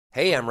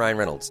Hey, I'm Ryan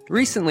Reynolds.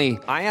 Recently,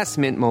 I asked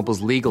Mint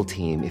Mobile's legal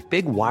team if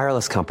big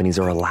wireless companies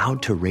are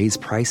allowed to raise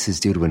prices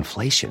due to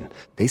inflation.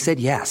 They said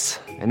yes.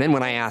 And then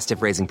when I asked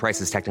if raising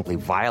prices technically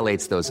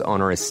violates those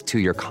onerous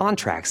two-year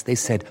contracts, they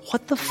said,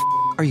 "What the f***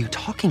 are you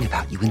talking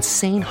about, you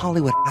insane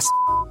Hollywood ass?"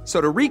 So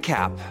to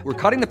recap, we're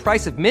cutting the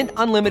price of Mint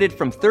Unlimited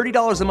from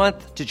 $30 a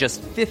month to just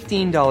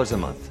 $15 a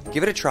month.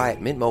 Give it a try at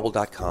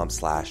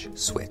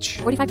mintmobile.com/switch.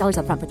 $45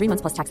 up front for 3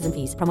 months plus taxes and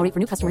fees. Promo rate for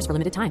new customers for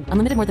limited time.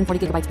 Unlimited more than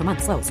 40 gigabytes per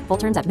month. Slows full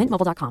terms at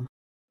mintmobile.com.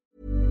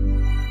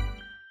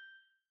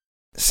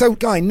 So,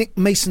 Guy, Nick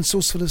Mason,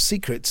 Saucerful of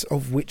Secrets,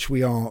 of which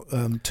we are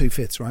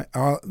 2/5, right?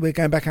 We're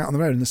going back out on the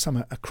road in the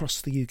summer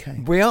across the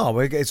UK. We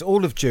are. It's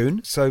all of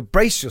June, so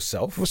brace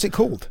yourself. What's it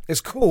called?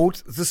 It's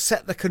called the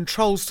Set the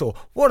Controls Tour.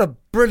 What a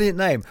brilliant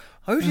name.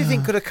 Who do you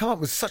think could have come up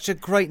with such a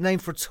great name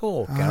for a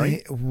tour,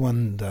 Gary? I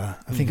wonder.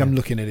 I think I'm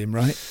looking at him,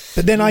 right?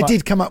 But then I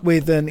did come up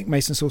with Nick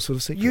Mason, Saucerful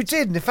of Secrets. You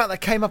did, and in fact,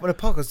 that came up in a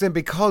podcast then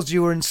because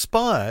you were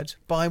inspired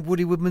by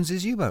Woody Woodman's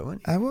U-Boat,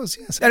 weren't you? I was,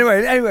 yes.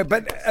 Anyway,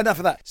 but enough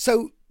of that.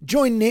 So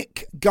join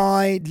Nick,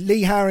 Guy,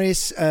 Lee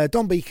Harris,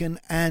 Don Beacon,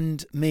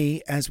 and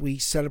me as we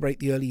celebrate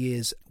the early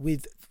years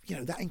with,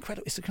 that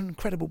incredible. It's an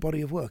incredible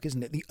body of work,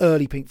 isn't it? The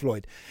early Pink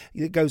Floyd.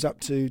 It goes up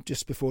to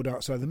just before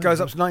Dark Side of the Moon.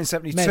 Goes up to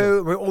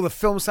 1972 with all the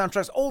film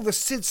soundtracks, all the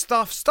Sid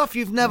stuff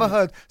you've never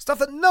heard, stuff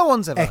that no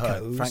one's ever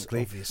heard.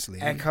 Frankly, obviously.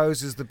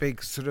 Echoes is the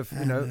big sort of,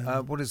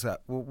 what is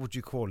that? What would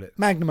you call it?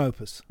 Magnum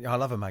opus. Yeah, I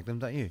love a Magnum,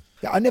 don't you?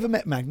 Yeah, I never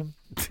met Magnum.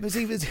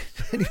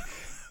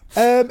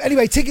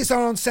 Anyway, tickets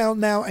are on sale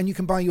now, and you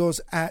can buy yours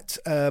at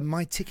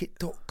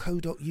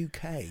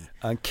myticket.co.uk.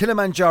 And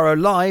Kilimanjaro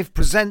Live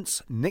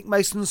presents Nick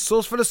Mason's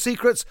Saucerful of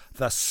Secrets,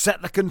 the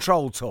Set the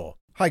Control Tour.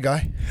 Hi,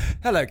 Guy.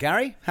 Hello,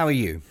 Gary. How are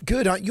you?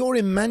 Good. You're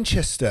in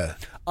Manchester.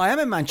 I am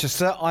in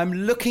Manchester. I'm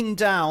looking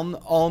down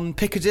on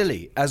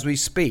Piccadilly as we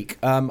speak.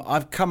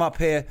 I've come up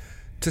here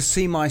to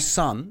see my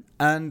son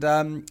and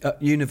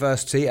at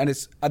university, and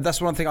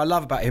that's one thing I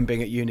love about him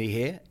being at uni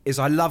here, is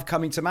I love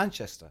coming to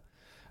Manchester.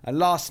 And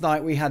last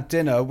night we had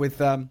dinner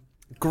with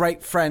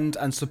great friend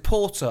and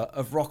supporter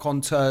of Rock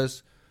on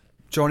Tours,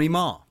 Johnny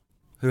Marr,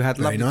 who had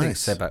lovely things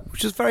to say about it,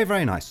 which was very,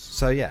 very nice.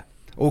 So, yeah,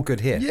 all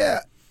good here.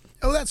 Yeah.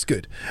 Oh, that's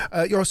good.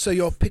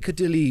 You're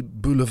Piccadilly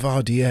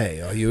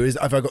Boulevardier, are you?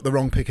 Have I got the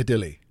wrong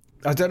Piccadilly?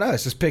 I don't know.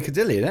 It's just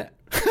Piccadilly, isn't it?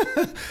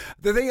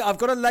 The thing, I've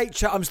got a late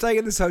check. I'm staying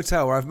in this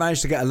hotel where I've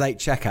managed to get a late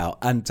checkout,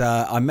 and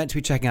I'm meant to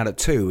be checking out at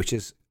 2, which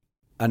is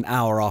an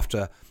hour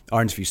after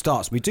our interview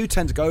starts. We do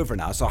tend to go over an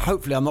hour, so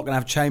hopefully I'm not going to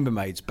have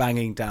chambermaids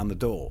banging down the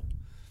door.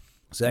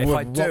 So if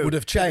I do, what would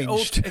have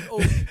changed?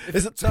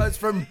 If it turns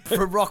from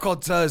Rock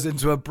on Tours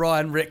into a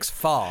Brian Ricks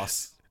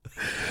farce.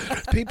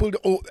 People,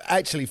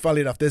 actually,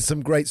 funnily enough, there's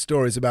some great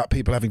stories about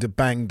people having to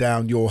bang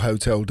down your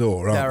hotel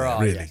door, aren't there?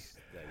 Really?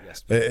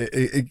 Yes.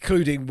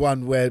 Including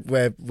one where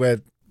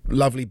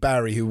lovely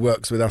Barry, who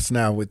works with us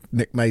now with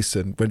Nick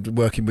Mason, when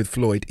working with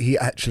Floyd, he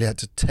actually had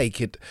to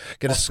get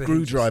a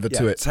screwdriver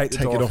to it, take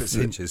it off its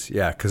hinges.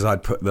 Yeah, because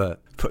I'd put the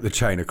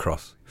chain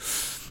across.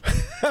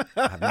 I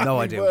have no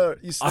idea.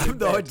 I have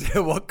no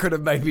idea what could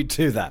have made me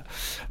do that.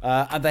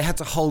 And they had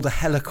to hold a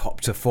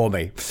helicopter for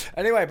me.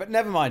 Anyway, but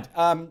never mind.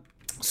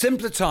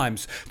 Simpler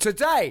times.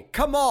 Today,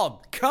 come on.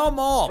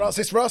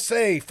 Francis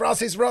Rossi.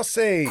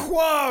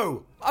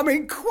 Quo.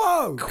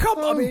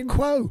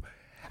 Quo.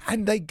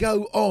 And they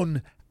go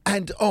on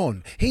and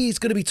on. He's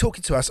going to be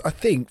talking to us, I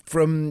think,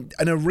 from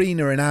an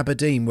arena in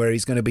Aberdeen where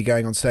he's going to be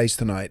going on stage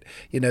tonight.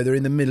 They're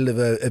in the middle of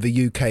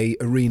a UK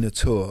arena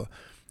tour,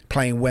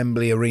 playing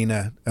Wembley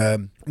Arena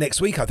next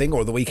week, I think,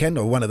 or the weekend,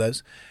 or one of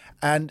those.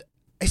 And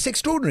it's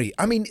extraordinary.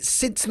 I mean,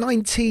 since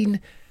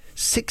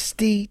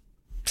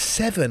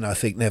 1967, I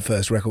think their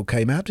first record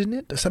came out, didn't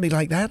it? Something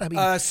like that. I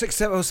mean, 6,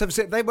 7, or 7,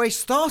 6. They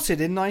started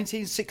in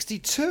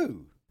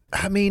 1962.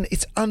 I mean,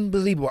 it's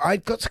unbelievable.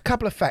 I've got a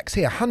couple of facts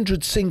here.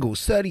 100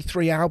 singles,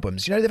 33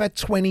 albums. They've had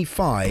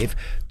 25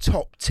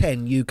 top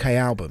 10 UK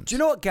albums. Do you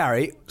know what,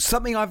 Gary?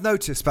 Something I've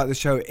noticed about the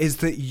show is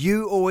that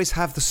you always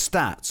have the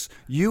stats.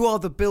 You are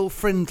the Bill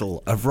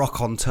Frindle of Rock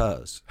on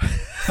Tours.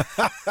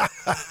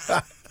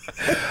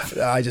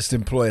 I just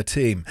employ a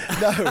team.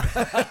 No,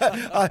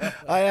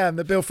 I am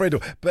the Bill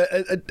Frindle. But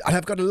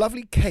I've got a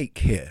lovely cake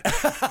here.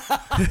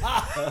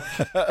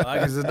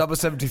 There's a number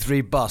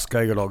 73 bus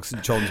going along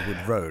St John's Wood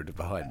Road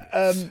behind me.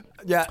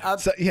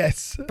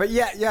 Yes. But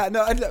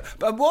no. And look,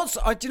 but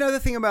do you know the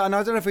thing about, and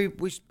I don't know if we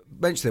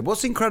mentioned it,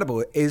 what's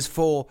incredible is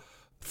for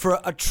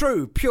a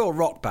true, pure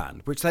rock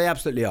band, which they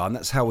absolutely are, and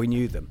that's how we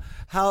knew them,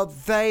 how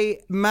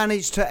they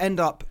managed to end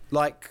up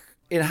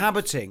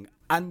inhabiting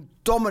and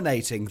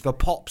dominating the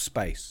pop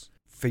space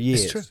for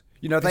years. It's true.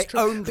 They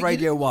owned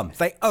Radio 1.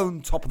 They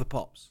owned Top of the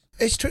Pops.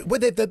 It's true. Well,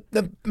 they've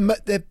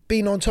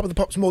been on Top of the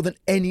Pops more than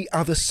any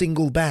other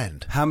single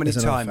band. How many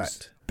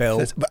times,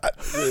 Bill?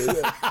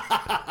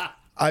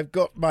 I've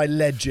got my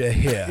ledger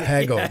here.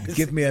 Hang on.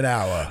 Give me an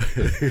hour.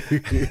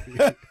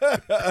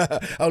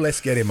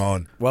 Let's get him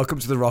on. Welcome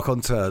to the Rock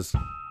on Tours.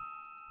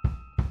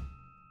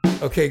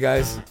 Okay,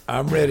 guys,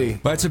 I'm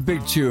ready. That's a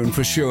big tune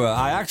for sure.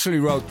 I actually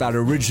wrote that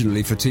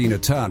originally for Tina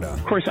Turner.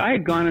 Of course, I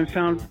had gone and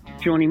found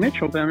Joni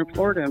Mitchell down in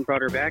Florida and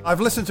brought her back.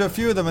 I've listened to a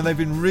few of them and they've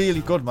been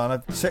really good, man.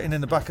 I'm sitting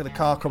in the back of the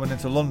car coming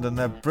into London.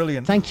 They're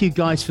brilliant. Thank you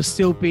guys for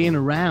still being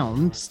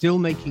around, still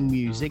making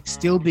music,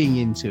 still being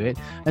into it,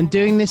 and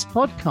doing this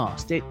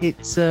podcast.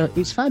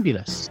 It's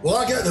fabulous. Well,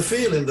 I get the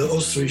feeling that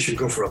us three should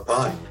go for a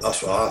pint.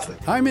 That's what I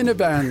think. I'm in a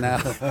band now.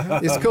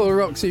 It's called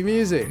Roxy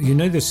Music. You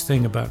know this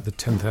thing about the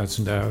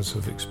 10,000 hours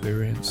of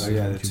experience? Oh,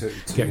 yeah,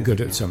 get good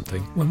at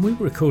something. When we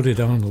recorded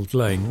Arnold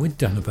Lane, we'd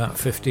done about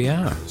 50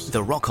 hours.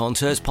 The Rock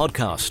Hunters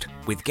podcast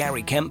with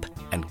Gary Kemp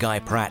and Guy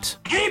Pratt.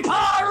 Keep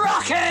on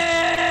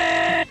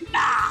rocking!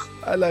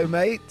 Hello,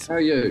 mate. How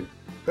are you?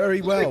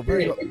 Very well,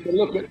 very well. If you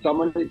look at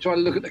someone, try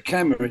to look at the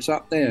camera, it's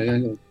up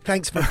there.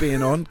 Thanks for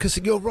being on, because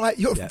you're right,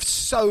 you're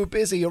so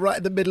busy. You're right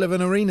in the middle of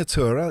an arena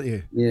tour, aren't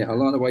you? Yeah, I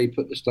like the way you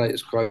put the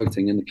status quo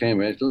thing in the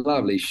camera. It's a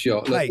lovely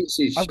shot. Look,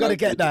 Mate, I've got to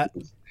get that.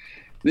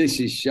 This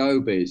is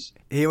showbiz.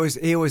 He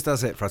always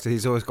does it for us.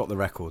 He's always got the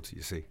record,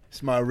 you see.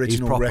 It's my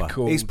original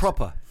record. He's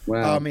proper.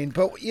 Wow. I mean,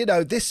 but,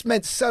 this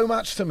meant so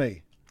much to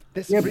me.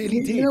 This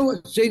really did. You know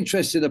what's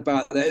interesting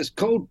about that? It's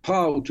called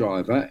Pile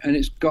Driver, and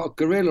it's got a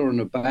gorilla on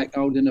the back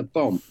holding a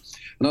bomb.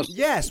 And I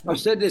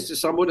said this to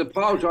someone, the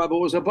Pile Driver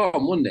was a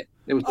bomb, wasn't it?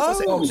 It was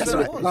the bomb. That's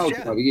right. Pile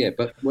Driver, yeah,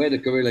 but where the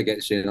gorilla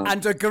gets in.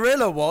 And the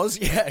gorilla was,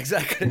 yeah,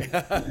 exactly.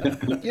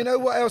 You know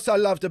what else I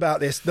loved about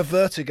this? The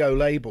Vertigo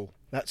label,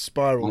 that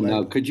spiral label. I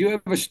know. Could you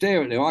ever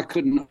stare at it? I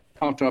couldn't.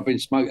 After I've been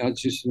smoking, I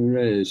just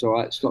realised, all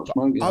right, stop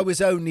smoking. I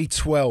was only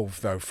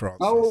 12, though, Francis.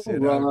 Oh,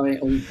 right.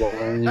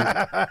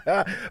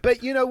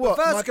 But you know what?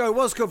 Vertigo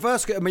was good.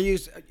 Vertigo, I mean,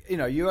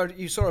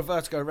 you saw a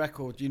Vertigo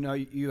record,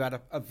 you had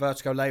a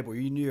Vertigo label,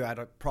 you knew you had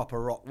a proper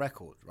rock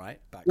record,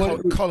 right?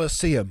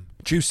 Colosseum,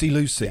 Juicy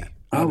Lucy.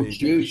 Yeah.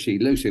 Juicy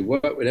Lucy.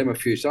 Worked with them a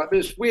few times. But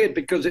it's weird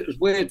because it was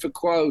weird for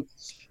Quo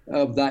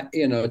of that,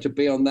 to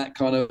be on that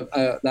kind of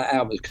that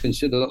album.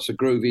 Consider lots of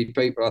groovy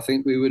people. I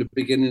think we were the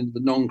beginning of the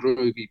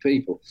non-groovy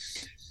people.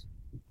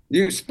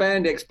 You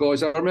Spandex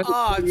boys, I remember.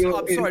 I'm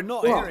sorry,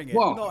 not hearing it.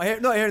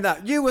 Not hearing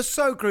that. You were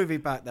so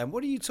groovy back then.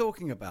 What are you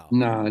talking about?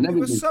 No, never. You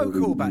were so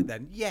cool back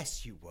then.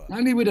 Yes, you were.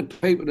 Only with the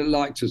people that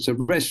liked us. The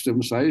rest of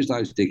them say, who's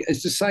those diggers?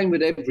 It's the same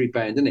with every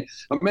band, isn't it?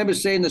 I remember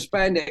seeing the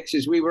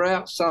Spandexes. We were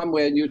out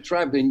somewhere and you were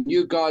travelling.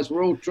 You guys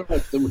were all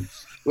dressed and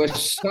were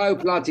so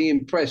bloody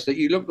impressed that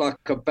you looked like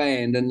a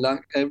band and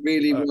like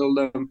really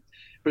well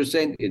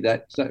presented.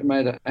 That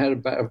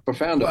had a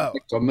profound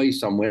effect on me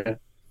somewhere.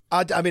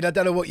 I mean, I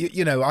don't know what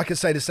I could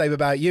say the same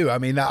about you. I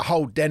mean, that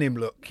whole denim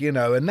look, and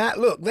that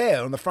look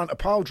there on the front of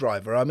Pile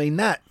Driver, I mean,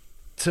 that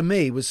to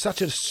me was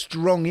such a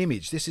strong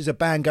image. This is a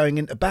band going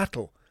into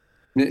battle.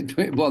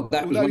 Well,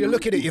 that was. You're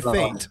looking at your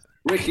feet.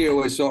 Ricky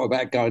always thought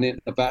about going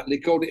into the battle. He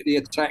called it the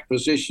attack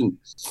position.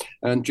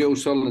 And Jill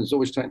Sullivan's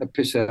always taking the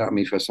piss out of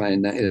me for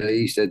saying that.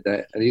 He said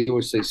that, and he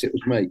always says it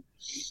was me.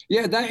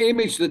 Yeah, that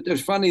image, it was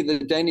funny, the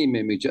denim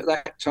image at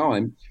that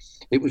time.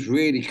 It was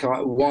really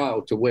kind of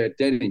wild to wear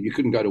denim. You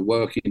couldn't go to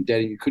work in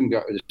denim. You couldn't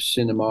go to the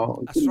cinema.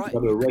 That's right.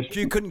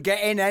 You couldn't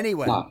get in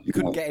anywhere.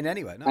 Get in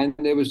anywhere. No. And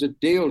there was a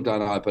deal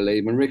done, I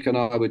believe, and Rick and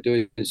I were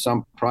doing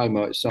some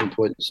promo at some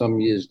point, some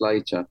years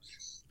later,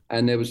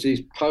 and there was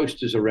these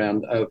posters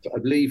around of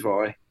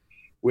Levi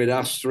with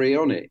us three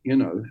on it,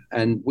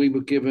 and we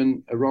were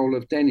given a roll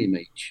of denim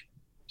each.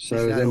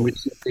 So then we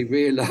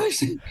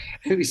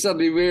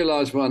suddenly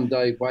realised one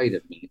day, wait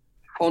a minute.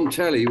 On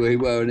telly we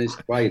were, and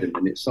wait a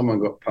minute, someone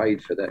got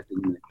paid for that,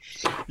 didn't they?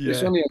 Yeah,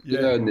 it's only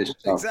to learn this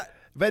stuff. Exactly.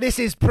 But this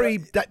is pre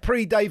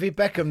David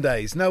Beckham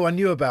days. No one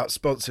knew about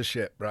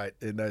sponsorship, right,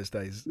 in those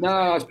days.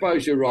 No, I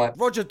suppose you're right.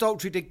 Roger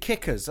Daltrey did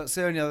kickers. That's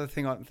the only other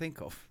thing I can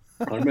think of.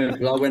 I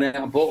remember I went out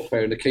and bought a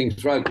pair in the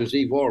King's Road because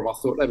he wore them. I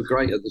thought they were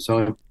great at the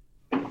time.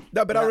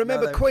 No, but I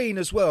remember Queen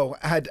as well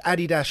had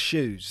Adidas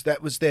shoes.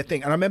 That was their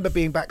thing. And I remember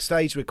being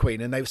backstage with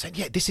Queen and they were saying,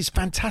 yeah, this is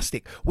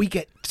fantastic. We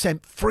get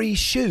sent free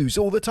shoes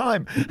all the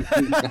time.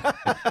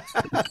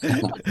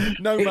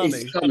 No money.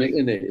 It's something,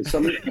 isn't it? It's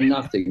something for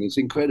nothing. It's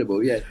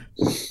incredible, yeah.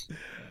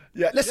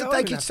 Yeah, listen,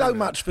 thank you so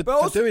much for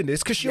doing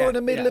this because you're in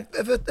the middle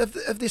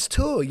of this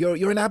tour.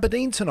 You're in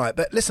Aberdeen tonight.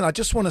 But listen, I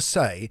just want to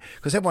say,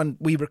 because everyone,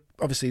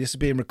 obviously this is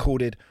being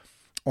recorded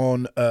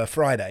on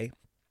Friday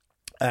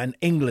and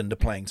England are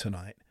playing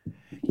tonight.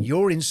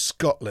 You're in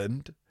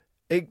Scotland,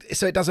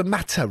 so it doesn't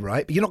matter,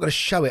 right? But you're not going to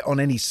show it on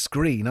any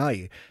screen, are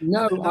you?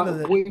 No,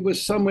 we were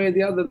somewhere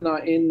the other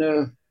night in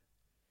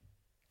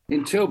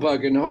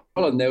Tilburg in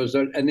Holland. There was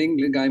an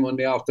England game on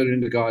the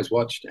afternoon the guys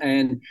watched,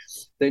 and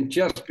then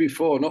just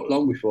before, not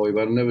long before we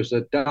went, there was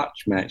a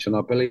Dutch match, and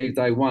I believe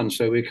they won,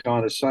 so we're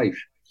kind of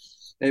safe.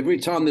 Every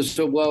time there's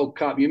a World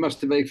Cup, you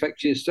must have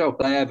affected yourself.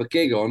 They have a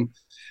gig on.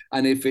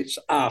 And if it's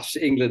us,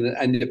 England,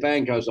 and the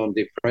band goes on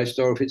depressed,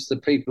 or if it's the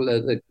people,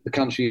 the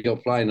country you're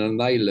playing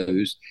and they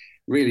lose,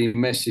 really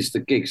messes the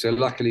gig. So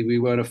luckily we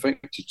weren't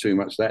affected too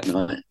much that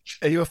night.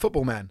 Are you a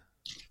football man?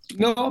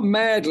 Not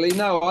madly,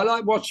 no. I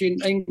like watching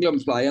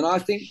England play, and I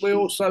think we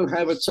also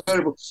have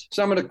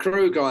some of the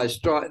crew guys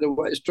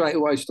straight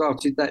away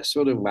started that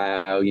sort of,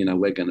 wow,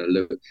 we're going to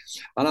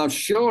lose. And I'm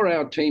sure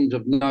our teams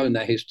have known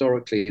that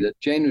historically,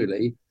 that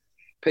generally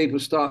people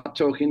start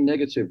talking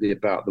negatively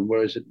about them,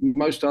 whereas in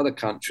most other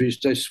countries,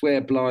 they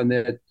swear blind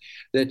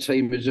their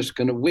team is just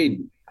going to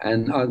win.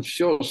 And I'm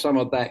sure some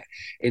of that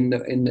in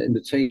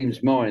the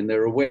team's mind,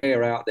 they're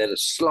aware out there the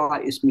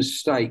slightest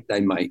mistake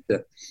they make,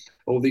 that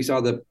all these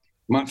other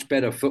much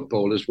better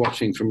footballers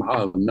watching from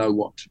home know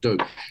what to do.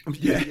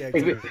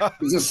 Exactly. If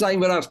it's the same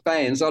with us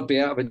fans, I'd be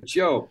out of a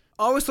job.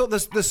 I always thought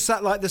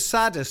the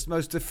saddest,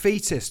 most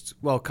defeatist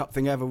World Cup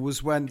thing ever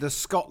was when the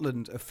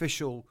Scotland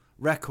official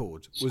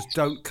record was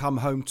 "Don't come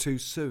home too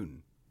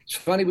soon." It's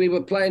funny we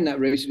were playing that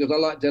recently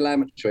because I like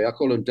Delametry. I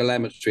call them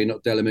Delametry,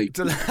 not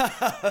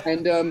Delametry.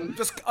 And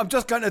I'm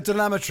just going to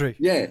Delametry.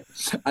 Yeah,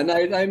 and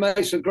they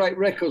made some great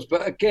records,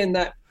 but again,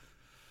 that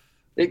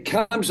it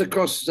comes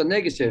across as a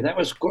negative. That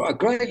was a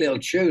great little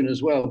tune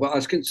as well, but I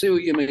can see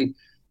what you mean.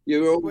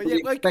 You don't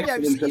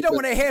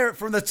want to hear it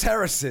from the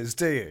terraces,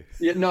 do you?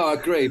 Yeah, no, I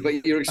agree,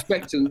 but you're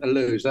expecting them to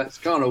lose. That's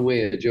kind of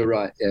weird. You're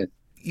right. Yeah.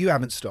 You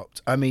haven't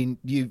stopped. I mean,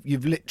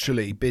 you've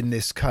literally been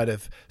this kind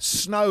of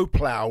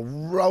snowplow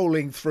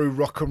rolling through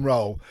rock and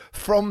roll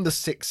from the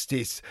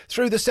 60s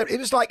through the 70s. It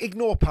was like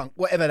ignore punk,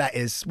 whatever that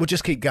is. We'll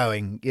just keep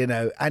going,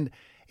 and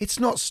it's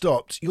not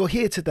stopped. You're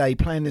here today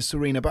playing this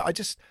arena, but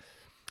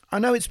I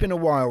know it's been a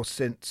while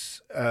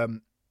since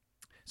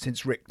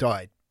Rick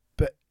died,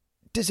 but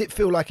does it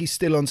feel like he's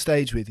still on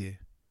stage with you?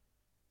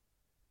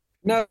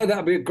 No,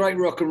 that'd be a great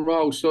rock and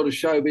roll sort of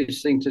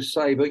showbiz thing to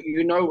say. But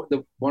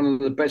one of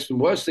the best and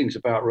worst things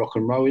about rock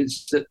and roll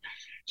is that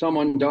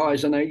someone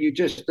dies and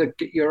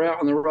you're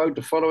out on the road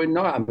the following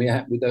night. And we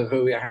happened with the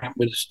Who, it happened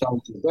with the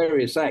Stones,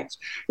 various acts.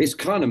 It's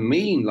kind of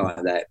mean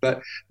like that.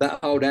 But that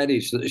old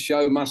adage that the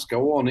show must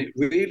go on, it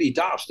really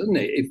does, doesn't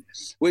it? If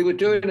we were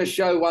doing a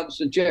show once,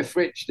 and Jeff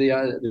Rich,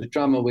 the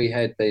drummer we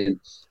had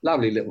then,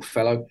 lovely little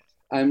fellow.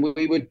 And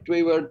we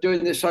were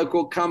doing this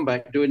so-called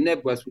comeback, doing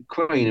Nebworth with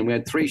Queen, and we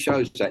had 3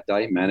 shows that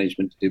day.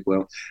 Management did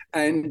well.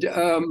 And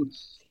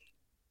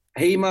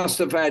he must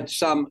have had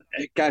some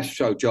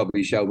gastro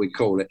jobby, shall we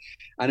call it.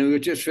 And we were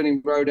just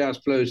feeling Roadhouse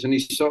Blues, and he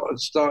sort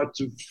of started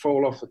to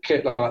fall off the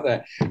kit like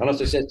that. And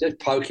as I said, just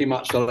poke him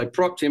up. So they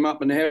propped him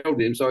up and held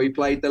him. So he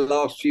played the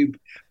last few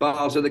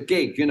bars of the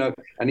gig, and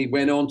he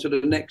went on to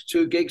the next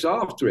 2 gigs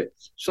after it.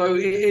 So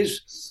it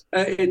is,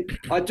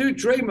 I do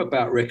dream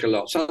about Rick a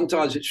lot.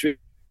 Sometimes it's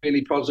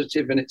really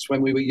positive, and it's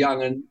when we were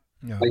young and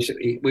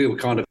basically we were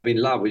kind of in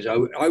love. It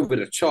was over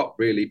the top,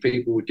 really.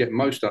 People would get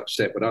most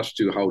upset with us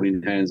 2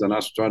 holding hands and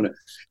us trying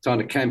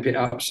to camp it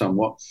up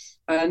somewhat.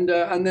 And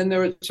then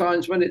there are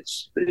times when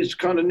it's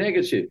kind of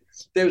negative.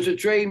 There was a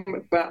dream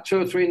about 2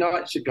 or 3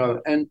 nights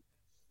ago, and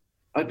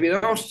I'd been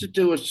asked to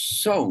do a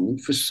song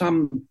for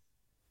some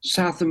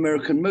South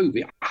American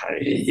movie,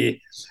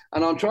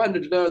 and I'm trying to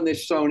learn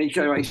this song. And he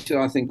came out, he said,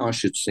 "I think I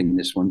should sing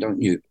this one,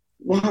 don't you?"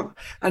 What?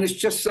 And it's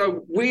just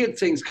so weird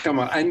things come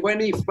up. And when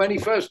he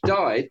first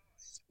died,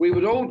 we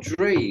would all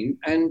dream.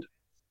 And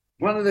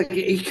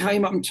he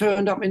came up and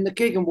turned up in the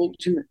gig and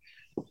walked in.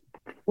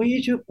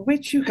 Where'd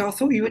you go? I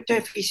thought you were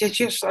deaf. He said,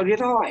 "Yes, so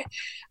did I."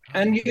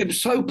 And it was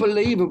so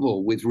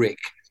believable with Rick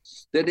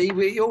that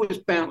he always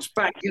bounced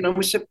back.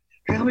 We said,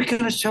 "How are we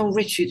going to tell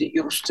Richie that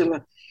you're still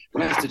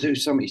we'll have to do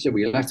something?" He said,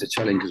 "Well, you'll have to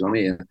tell him because I'm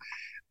here."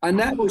 And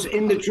that was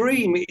in the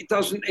dream. It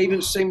doesn't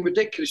even seem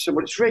ridiculous. So,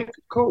 well, it's Rick,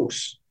 of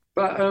course.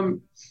 But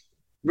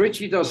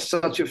Richie does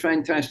such a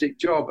fantastic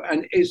job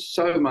and is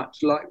so much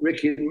like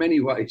Rick in many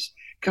ways.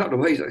 A couple of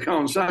ways I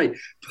can't say,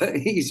 but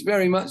he's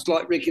very much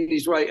like Rick in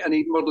his way, and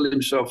he modelled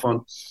himself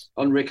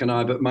on Rick and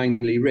I, but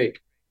mainly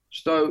Rick.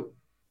 So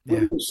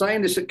we were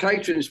saying this at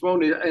catering this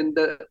morning, and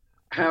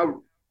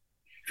how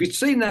if you'd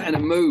seen that in a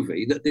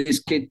movie, that this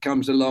kid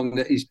comes along,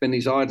 that he's been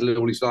his idol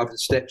all his life and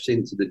steps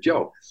into the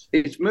job.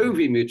 It's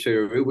movie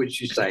material,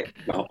 which you say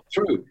not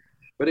true,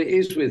 but it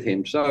is with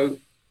him. So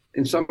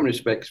in some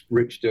respects,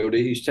 Rick still,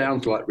 he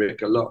sounds like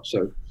Rick a lot,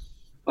 so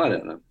I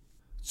don't know.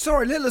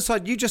 Sorry, little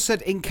aside, you just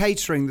said in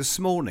catering this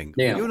morning.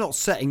 Yeah. You're not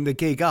setting the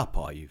gig up,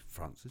 are you,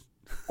 Francis?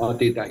 I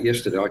did that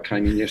yesterday. I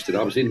came in yesterday.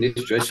 I was in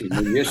this dressing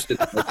room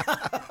yesterday.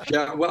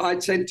 Yeah, well, I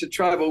tend to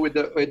travel with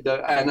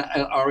and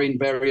are in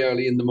very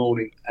early in the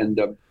morning.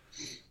 And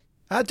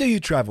how do you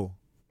travel?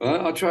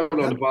 I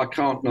travel on a bus. I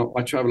can't not.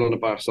 I travel on a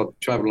bus. I've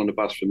travelled on a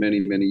bus for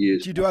many, many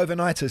years. Do you do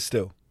overnighters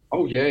still?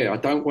 Oh, yeah, I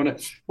don't want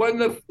to. When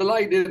the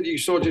lady that you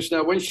saw just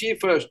now, when she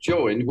first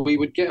joined, we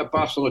would get a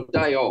bus on a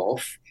day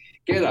off,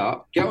 get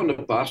up, get on the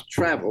bus,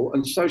 travel.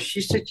 And so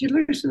she said,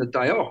 "You're losing a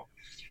day off."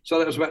 So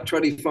that was about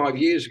 25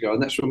 years ago,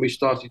 and that's when we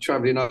started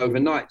travelling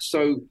overnight.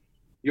 So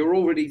you're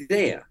already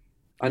there.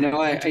 And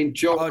I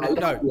enjoy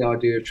the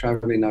idea of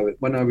travelling over.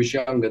 When I was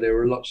younger, there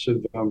were lots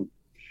of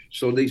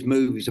sort of these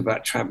movies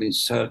about travelling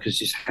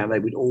circuses, how they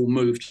would all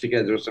move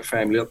together as a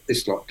family, like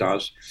this lot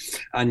does.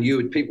 And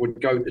people would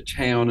go to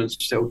town and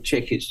sell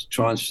tickets to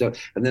try and sell,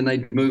 and then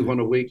they'd move on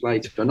a week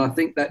later. And I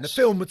think that the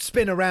film would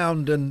spin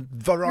around and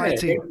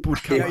Variety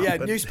would come up. Yeah,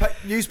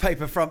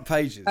 newspaper front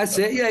pages. That's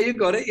it. Yeah, you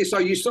got it. So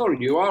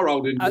you are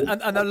old.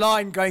 And a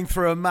line going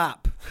through a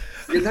map.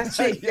 Yeah, that's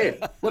it,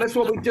 yeah. Well, that's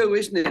what we do,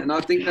 isn't it? And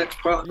I think that's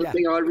part of the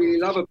thing I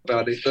really love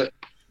about it. But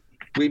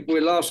we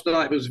last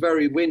night was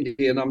very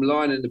windy, and I'm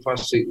lying in the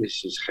bus seat.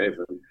 This is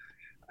heaven,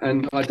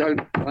 and I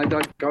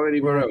don't go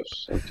anywhere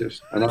else.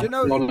 I'm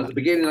on at the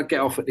beginning, I get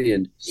off at the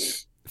end.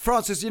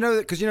 Francis,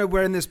 because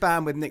we're in this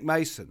band with Nick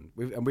Mason,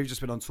 we've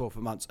just been on tour for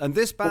months, and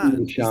this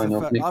band,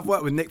 I've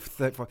worked with Nick for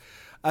 35,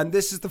 and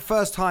this is the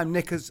first time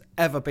Nick has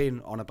ever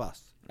been on a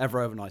bus,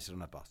 ever overnighted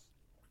on a bus.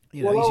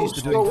 He's used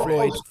to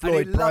doing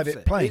Floyd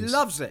private planes. He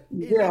loves it.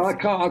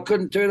 I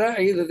couldn't do that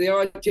either. The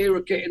idea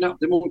of getting up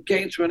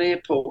getting to an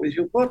airport is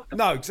what?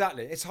 No,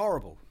 exactly. It's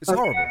horrible.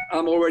 Horrible.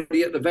 I'm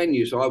already at the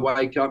venue, so I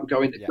wake up and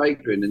go into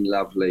catering and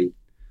lovely.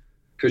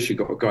 Because you've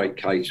got great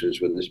caterers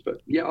with this, but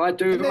I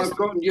do. I've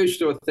gotten used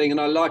to a thing, and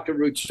I like a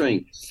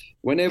routine.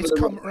 Whenever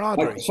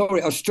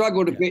I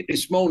struggled a bit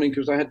this morning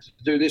because I had to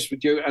do this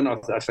with you, and I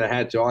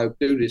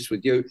do this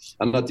with you,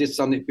 and I did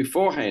something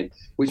beforehand,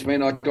 which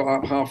meant I got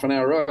up half an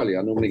hour early.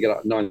 I normally get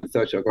up at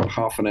 9:30. I got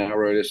half an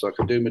hour earlier, so I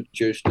could do my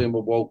juice, do my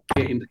walk,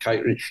 get into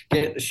catering,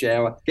 get the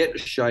shower, get the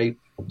shave,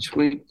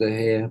 sweep the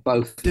hair,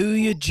 both. Do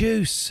your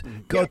juice.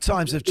 God,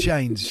 times have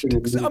changed.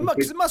 I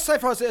must say,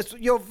 Francis,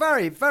 you're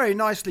very, very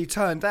nicely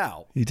turned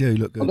out. You do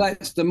look good. Well,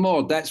 that's the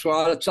mod. That's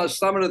why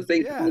some of the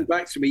things coming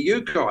back to me.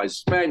 You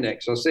guys,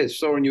 Spandex, I said,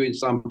 saw you in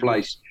some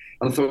place.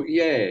 And I thought,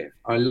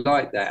 I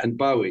like that. And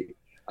Bowie.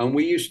 And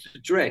we used to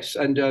dress.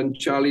 And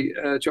Charlie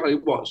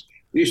Watts.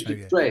 We used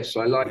to dress.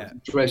 I like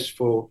to dress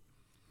for...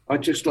 I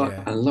just like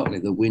a lot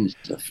of the winds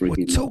are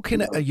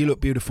freaking. You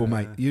look beautiful,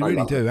 mate. You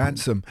really do,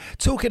 handsome.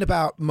 Talking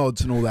about mods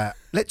and all that,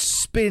 let's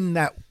spin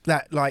that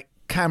like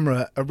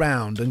camera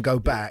around and go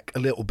back a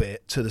little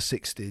bit to the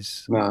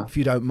 60s, if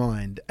you don't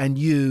mind. And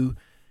you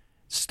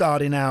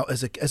starting out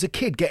as a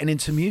kid getting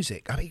into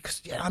music. I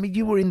mean,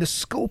 you were in the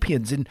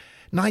Scorpions in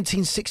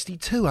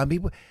 1962. I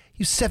mean,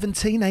 you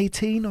 17,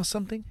 18 or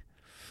something?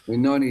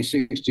 In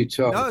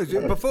 1962.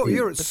 No, before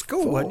you were at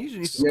school, weren't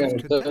you?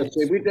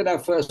 We did our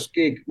first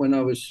gig when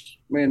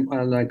me and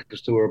Alan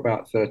Lancaster were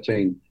about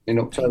 13 in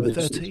October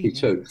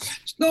 62.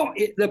 It's not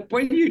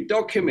when you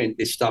document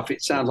this stuff,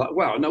 it sounds like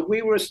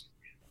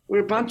we're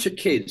a bunch of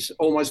kids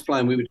almost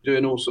playing. We were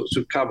doing all sorts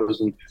of covers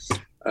and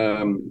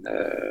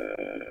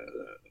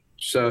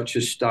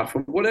Searchers stuff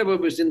and whatever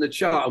was in the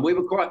chart. And we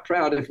were quite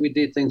proud if we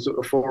did things that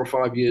were 4 or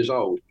 5 years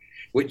old,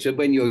 which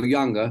when you're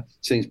younger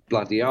seems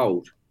bloody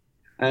old.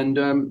 And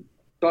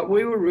but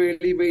we were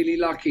really, really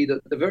lucky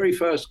that the very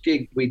first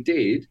gig we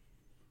did,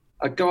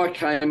 a guy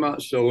came up,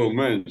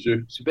 manager,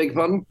 it's a big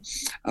pardon?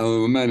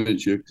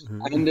 Manager.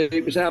 Mm-hmm. And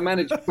it was our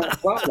manager,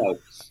 Pat Barlow.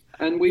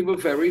 And we were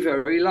very,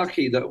 very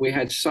lucky that we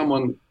had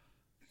someone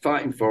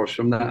fighting for us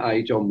from that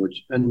age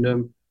onwards. And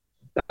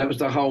that was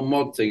the whole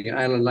mod thing.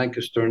 Alan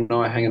Lancaster and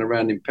I hanging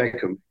around in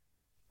Peckham.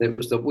 It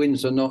was the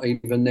Windsor Not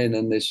Even Then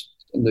and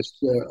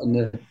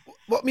the...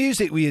 What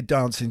music were you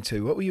dancing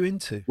to? What were you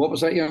into? What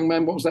was that, young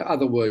man? What was that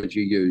other word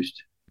you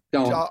used?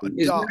 Dancing.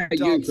 Isn't that a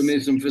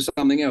euphemism for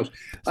something else?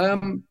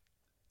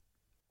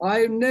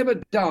 I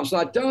never danced.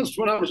 I danced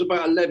when I was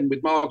about 11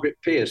 with Margaret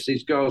Pierce,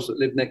 these girls that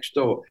lived next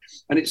door.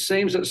 And it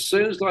seems that as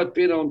soon as I'd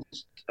been on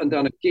and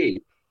done a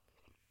gig,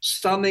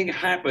 something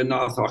happened.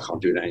 I thought, I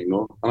can't do that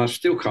anymore. And I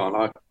still can't.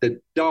 I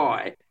could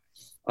die.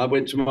 I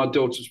went to my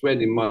daughter's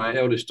wedding, my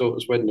eldest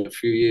daughter's wedding a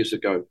few years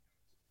ago.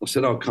 I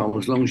said, Carl,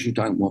 as long as you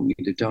don't want me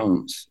to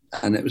dance.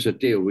 And it was a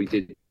deal we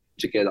did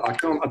together. I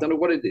don't know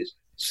what it is.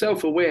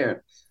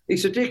 Self-aware.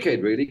 He's a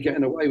dickhead, really,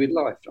 getting away with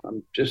life.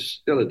 I'm just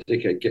still a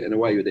dickhead getting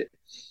away with it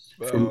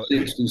from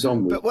 60s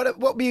onwards. But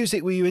what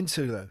music were you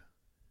into, though?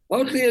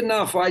 Oddly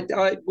enough,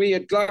 we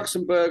had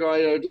Luxembourg. I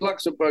heard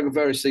Luxembourg and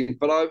various things,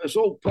 but I was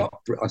all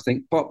pop, I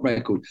think, pop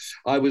record.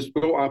 I was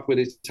brought up with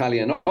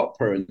Italian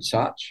opera and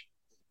such.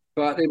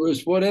 But it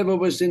was whatever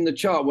was in the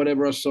chart,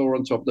 whatever I saw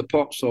on top. The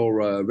pops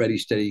or Ready,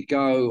 Steady,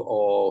 Go,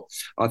 or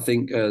I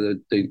think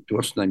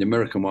what's the name? The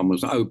American one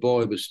was Oh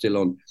Boy was still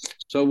on.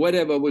 So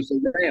whatever was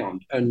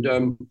around. And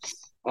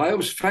I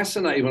was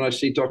fascinated when I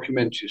see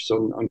documentaries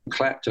on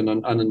Clapton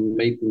and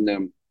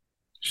meeting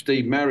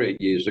Steve Marriott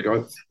years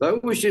ago.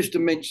 Those was just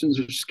dimensions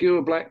of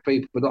skilled black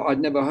people that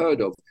I'd never heard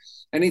of.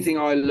 Anything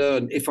I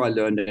learned, if I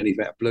learned any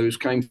about blues,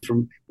 came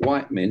from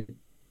white men.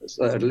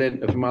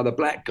 From other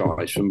black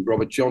guys, from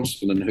Robert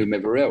Johnson and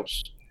whomever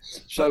else.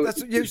 So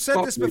you've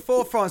said this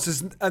before,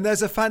 Francis, and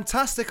there's a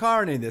fantastic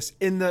irony in this,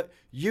 in that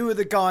you were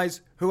the guys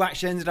who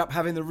actually ended up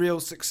having the real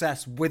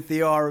success with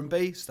the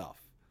R&B stuff.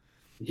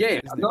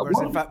 Yeah.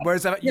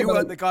 Whereas you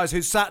weren't the guys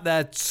who sat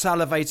there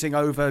salivating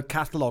over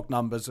catalogue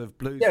nubbers of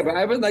blues. Yeah, but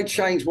haven't they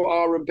changed what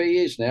R&B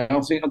is now? I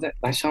think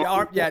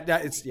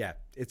that's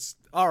it's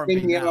R&B.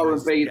 In the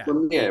R&B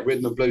from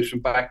rhythm and blues from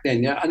back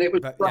then, and it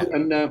was great.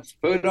 And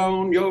put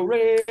on your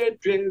red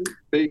dress,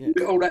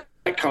 all that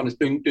kind of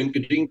thing,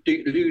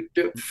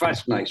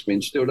 fascinates me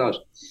and still does.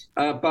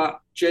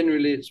 But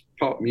generally, it's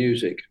pop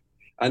music,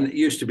 and it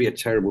used to be a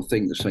terrible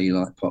thing to say you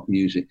like pop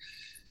music,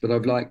 but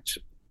I've liked.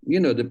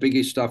 The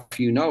biggest stuff,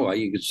 you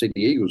could see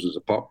the Eagles as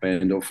a pop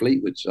band or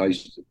Fleetwood. So I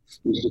used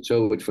to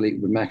tour with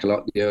Fleetwood Mac a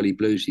lot, the early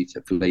bluesy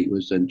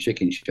Fleetwoods and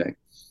Chicken Shack.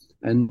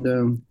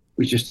 And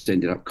we just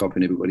ended up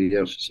copying everybody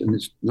else. And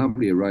there's a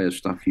lovely array of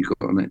stuff you've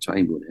got on that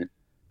table there.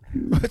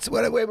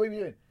 Where were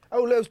you in?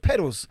 Oh, those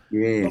pedals.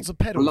 Yeah. Lots of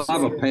pedals. I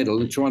love a pedal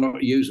and try not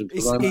to use them.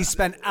 He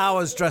spent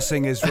hours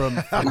dressing his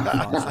room.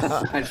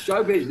 And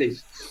show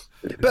business.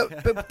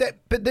 But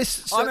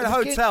this. I'm in a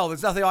hotel.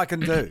 There's nothing I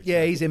can do.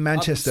 Yeah, he's in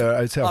Manchester at a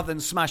hotel. Other than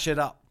smash it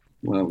up.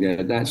 Well,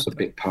 yeah, that's a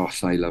bit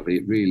passe, love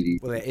it. Really.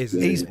 Well, it is.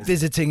 He's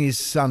visiting his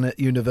son at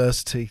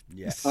university.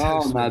 Yes.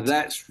 Oh, now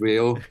that's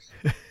real.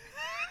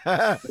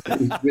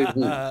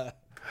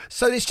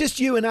 So it's just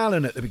you and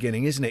Alan at the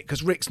beginning, isn't it?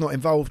 Because Rick's not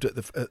involved at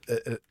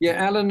the. Yeah,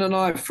 Alan and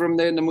I from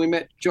then, and we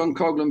met John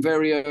Coghlan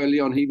very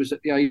early on. He was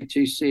at the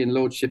ATC in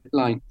Lordship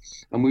Lane,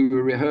 and we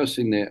were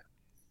rehearsing there.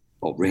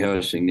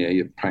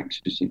 You're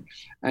practicing.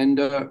 And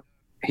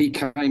he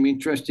came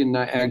interested in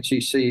that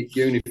ATC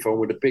uniform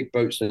with the big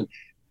boots and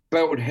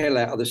belted hell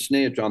out of the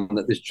snare drum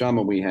that this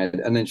drummer we had.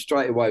 And then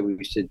straight away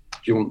we said, do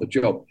you want the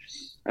job?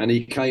 And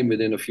he came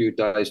within a few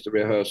days to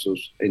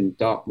rehearsals in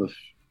Dartmouth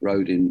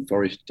Road in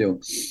Forest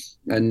Hill.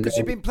 And because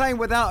you've been playing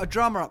without a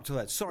drummer up to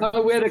that. Sorry.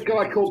 No, we had a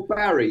guy called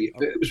Barry.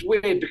 It was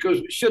weird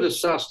because we should have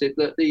sussed it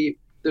that the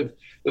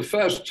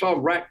first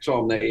rack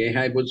tom that he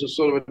had was a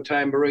sort of a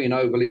tambourine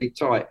overly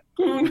tight.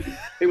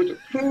 It was,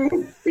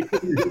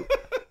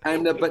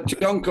 and but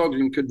John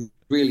Coghlan could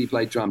really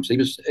play drums. He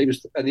was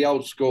the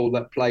old school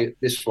that played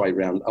this way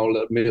round.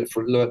 Learned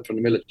from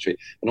the military,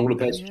 and all the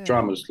best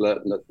drummers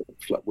learned.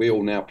 We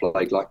all now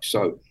played like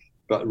so.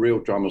 But real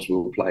drummers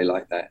will play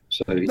like that.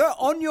 So no,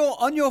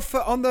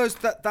 on those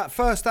that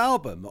first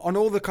album, on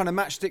all the kind of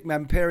Matchstick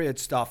Men period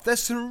stuff,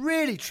 there's some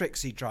really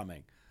tricksy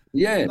drumming.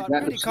 Yeah, like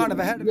really kind of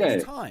ahead of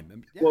its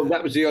time. Yeah. Well,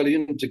 that was the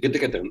early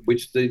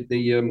which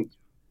the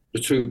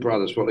two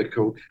brothers, what they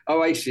called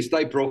Oasis,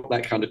 they brought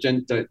that kind of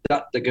and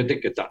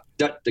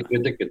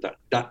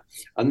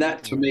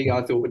that to me,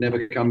 I thought would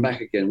never come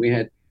back again. We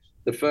had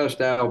the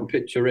first album,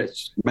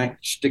 Picturesque,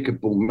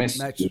 Matchstickable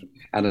Message,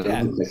 and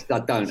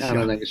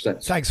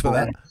thanks for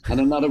that.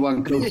 And another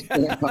one called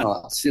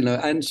Parts,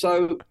 and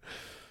so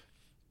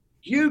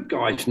you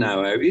guys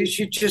know how you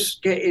should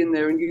just get in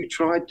there and you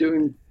try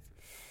doing.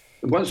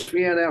 Once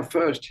we had our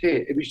first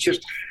hit, it was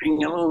just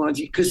hanging on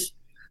because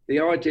the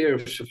idea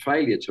of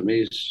failure to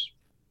me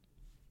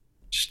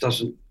just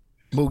doesn't.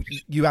 Well,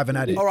 you haven't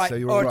had it, all right. So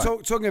you're all right.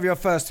 Talking of your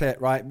first hit,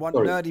 right? One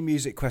nerdy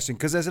music question,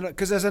 because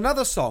there's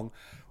another song.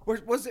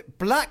 Was it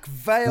Black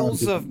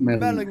Veils of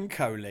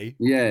Melancholy?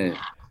 Yeah.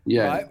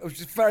 Yeah, right? Which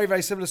is a very,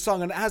 very similar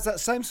song, and it has that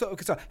same sort of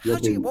guitar.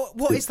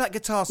 What is that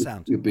guitar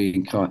sound? You're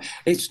being kind.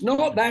 It's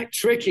not that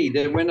tricky.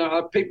 That when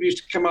people used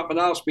to come up and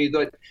ask me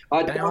that,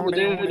 I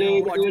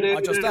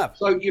just have.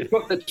 So you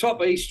put the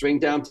top E string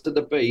down to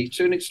the B,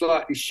 tune it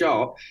slightly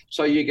sharp,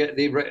 so you get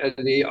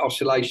the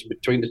oscillation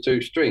between the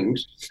two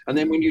strings, and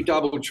then when you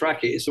double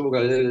track it, it's all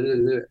going.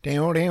 And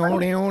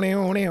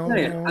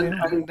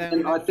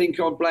I think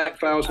on Black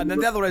Veils, and then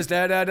the other one is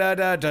da da da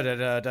da da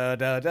da da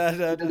da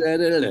da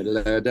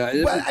da.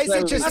 It's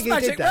interesting that's he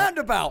Magic did that.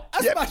 Roundabout.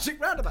 That's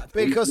Magic Roundabout.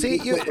 Because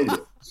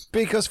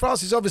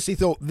Francis obviously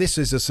thought this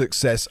is a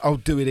success. I'll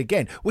do it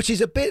again, which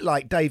is a bit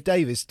like Dave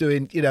Davis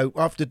doing,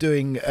 after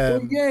doing.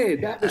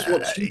 That was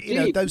what you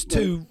did. Those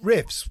two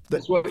riffs.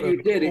 That's what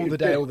you did. All the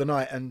day, all the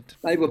night, and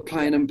they were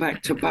playing them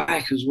back to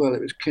back as well.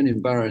 It was kind of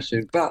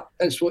embarrassing, but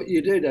that's what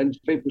you did, and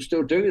people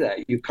still do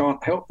that. You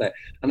can't help that.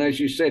 And as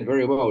you said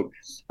very well,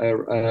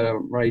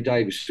 Ray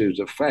Davis, who's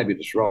a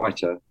fabulous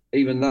writer.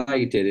 Even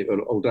they did it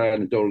all day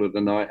and all of the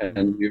night,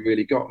 and You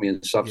Really Got Me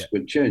in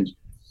subsequent tunes.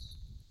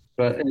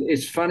 But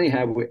it's funny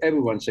how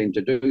everyone seemed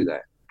to do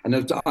that. And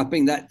I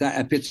think that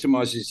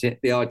epitomises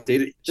the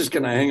idea it's just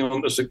going to hang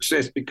on to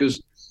success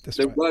because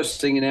worst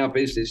thing in our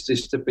business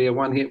is to be a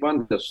one-hit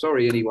wonder.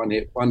 Sorry, any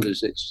one-hit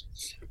wonders.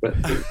 But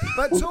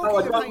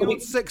talking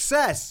about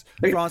success,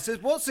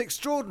 Francis, what's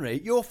extraordinary,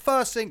 your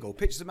first single,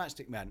 Pictures of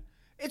Matchstick Men,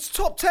 it's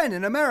top 10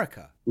 in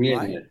America,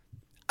 right? Yeah.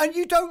 And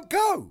you don't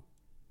go.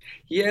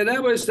 Yeah,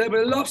 there were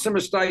lots of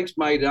mistakes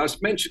made. I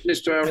mentioned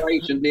this to our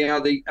agent the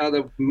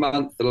other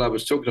month that I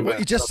was talking about. What,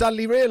 you just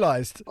suddenly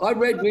realised? I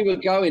read we were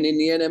going in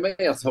the NME.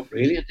 I thought,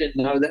 really? I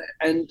didn't know that.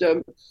 And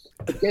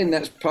again,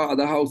 that's part of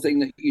the whole thing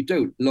that you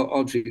do.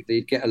 Obviously,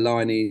 you get a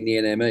line in the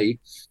NME.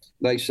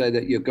 They say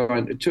that you're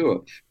going to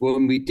tour. Well,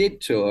 when we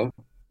did tour,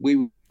 we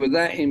were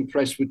that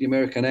impressed with the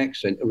American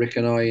accent, Rick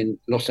and I, in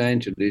Los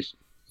Angeles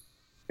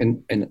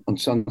and on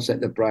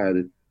Sunset La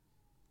Brea,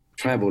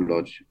 Travel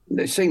Lodge.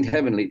 It seemed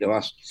heavenly to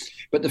us,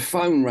 but the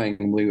phone rang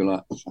and we were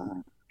like,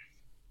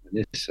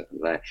 this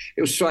and that.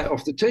 It was straight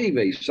off the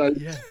TV. So,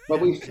 but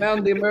we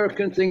found the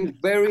American thing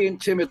very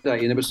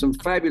intimidating. There were some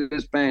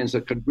fabulous bands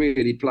that could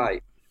really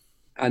play,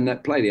 and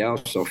that play the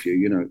arse off you.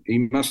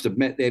 You must have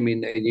met them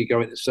and you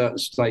go into certain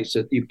states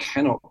that you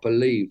cannot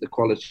believe the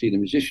quality of the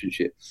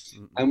musicianship.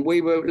 And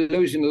we were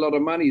losing a lot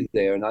of money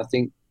there, and I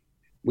think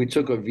we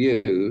took a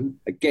view,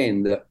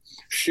 again, that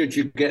should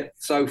you get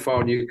so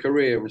far in your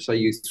career and say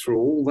you threw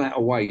all that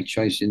away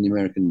chasing the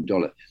American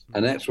dollar.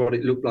 And that's what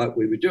it looked like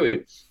we were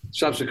doing.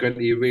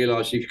 Subsequently, you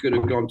realise you could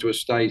have gone to a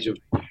stage of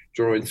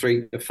drawing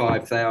 3,000 to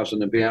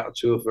 5,000 and be out of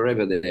tour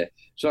forever there.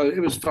 So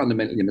it was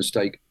fundamentally a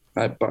mistake,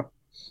 but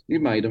you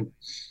made them.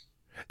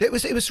 It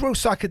was real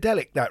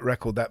psychedelic, that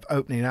record, that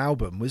opening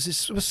album. Was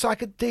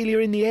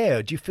psychedelia in the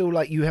air? Do you feel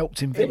like you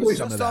helped invent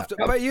some of that?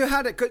 But you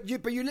had it.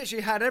 But you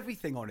literally had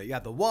everything on it. You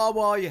had the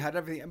wah-wah. You had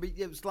everything. I mean,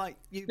 it was like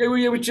you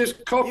were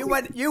just copying.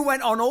 You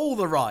went on all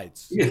the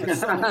rides.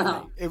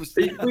 Yeah.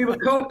 We were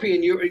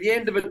copying you at the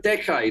end of a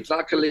decade.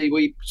 Luckily,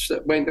 we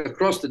went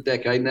across the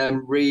decade and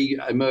then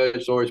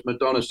re-emerged, or as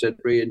Madonna said,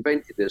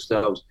 reinvented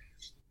ourselves.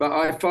 But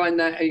I find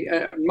that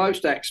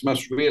most acts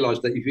must realise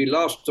that if you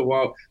last a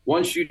while,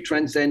 once you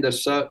transcend a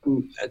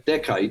certain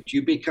decade,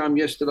 you become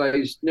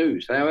yesterday's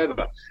news,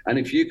 however. And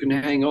if you can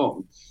hang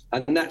on,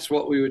 and that's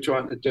what we were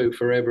trying to do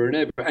forever and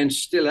ever, and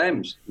still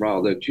am,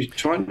 rather, just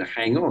trying to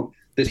hang on.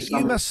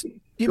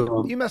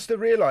 You must have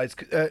realised,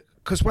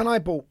 because when I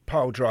bought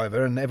Pile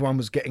Driver and everyone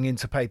was getting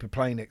into Paper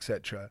Plane,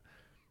 etc.,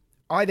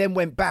 I then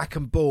went back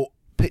and bought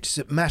pictures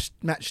of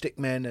Matchstick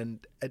Men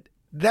and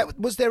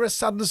was there a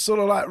sudden sort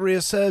of like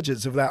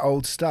resurgence of that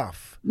old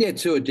stuff? Yeah,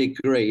 to a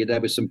degree. There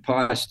was some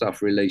Pie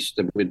stuff released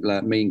with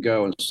like Mean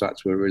Girl and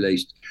such were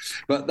released.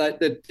 But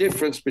the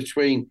difference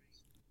between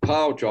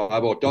Pile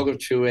Driver or Dog of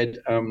Two-Head,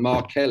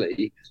 Mark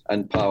Kelly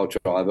and Pile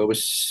Driver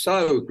was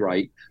so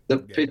great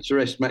that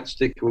Picturesque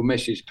Matchstick will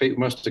message people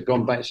must have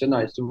gone back and said, no,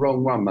 it's the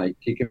wrong one, mate.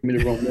 You give me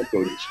the wrong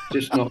record. It's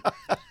just not...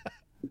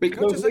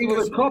 Because we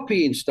were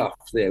copying stuff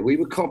there. We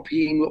were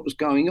copying what was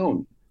going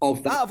on.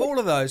 Out of all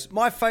of those,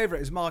 my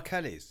favourite is Mark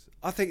Kelly's.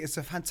 I think it's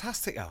a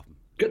fantastic album.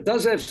 It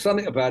does have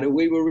something about it.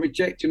 We were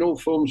rejecting all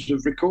forms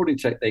of recording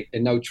technique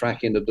and no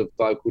tracking of the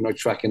vocal, no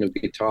tracking of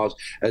guitars,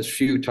 as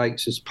few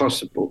takes as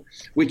possible,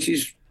 which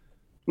is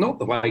not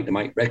the way to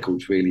make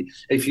records, really.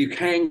 If you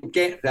can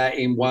get that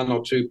in one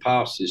or two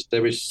passes,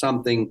 there is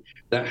something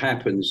that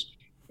happens.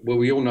 Well,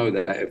 we all know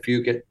that. If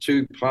you get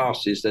two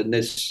passes, then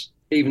there's,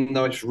 even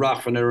though it's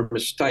rough and there are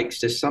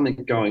mistakes, there's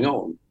something going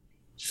on.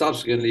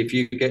 Subsequently, if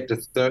you get to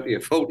 30 or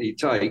 40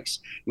 takes,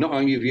 not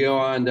only have you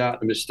ironed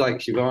out the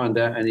mistakes, you've ironed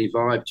out any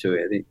vibe to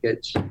it. It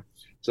gets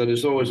so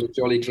there's always a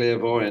jolly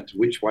clairvoyant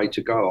which way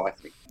to go, I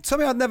think.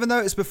 Something I'd never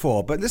noticed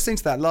before, but listening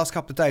to that last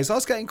couple of days, I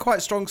was getting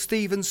quite strong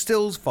Stephen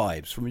Stills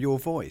vibes from your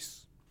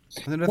voice.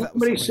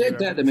 Somebody said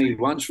that to me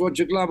once.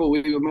 Roger Glover,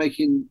 we were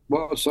making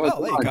Wild Side.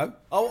 Oh, there you go.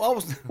 I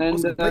wasn't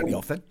completely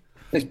off then.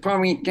 There's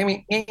probably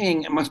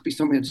it must be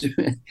something to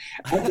do.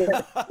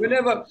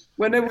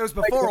 Whenever it was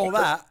before all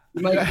that.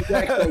 Make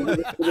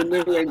the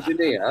new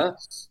engineer,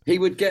 he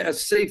would get a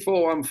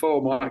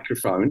C414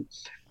 microphone.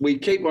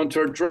 We'd keep one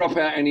to drop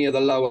out any of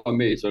the lower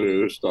mids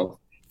or stuff.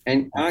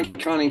 And I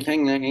can't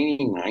hang that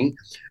anyway.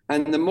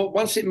 And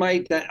once it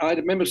made that, I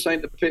remember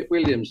saying to Pete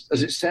Williams,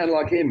 does it sound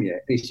like him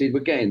yet? And he said,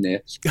 we're getting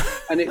there.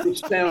 And it would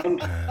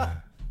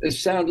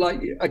sound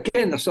like,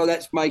 again, so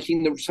that's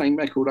making the same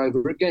record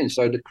over again.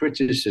 So the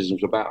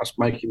criticisms about us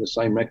making the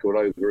same record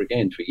over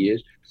again for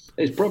years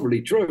is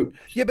probably true.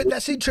 Yeah, but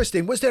that's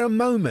interesting. Was there a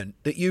moment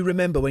that you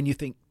remember when you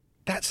think,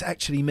 that's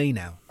actually me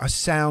now? I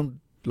sound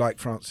like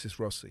Francis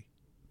Rossi.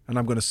 And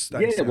I'm going to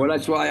stay. Yeah, well,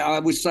 that's why I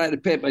would say to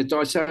Pip, do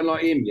I sound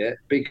like him yet?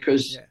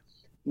 Because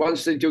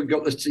once you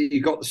got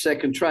the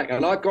second track,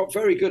 and I got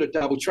very good at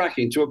double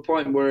tracking to a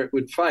point where it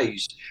would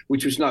phase,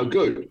 which was no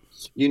good.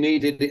 You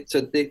needed it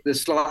to the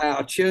slight out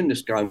of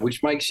tuneness going,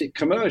 which makes it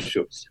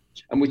commercial,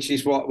 and which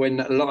is what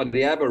when a lot of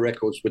the ABBA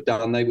records were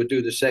done, they would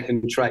do the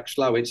second track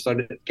slow. It so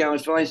that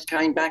Gareth's voice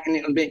came back a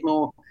little bit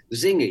more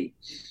zingy,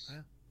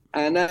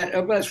 and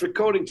that's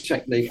recording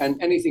technique and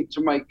anything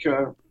to make.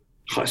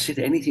 I said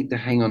anything to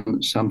hang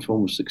on some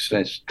form of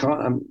success.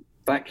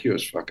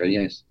 Vacuous fucker,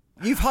 yes.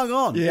 You've hung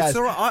on. Yes. It's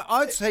all right.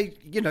 I'd say,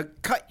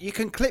 you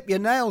can clip your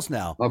nails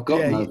now. I've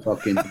got no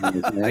fucking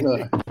nails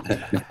now.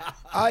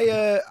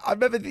 I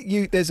remember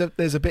there's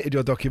a bit in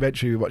your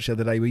documentary we watched the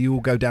other day where you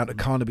all go down to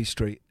Carnaby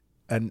Street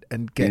and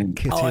get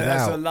kitted out.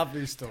 That's a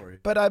lovely story.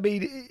 But I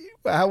mean,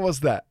 how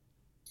was that?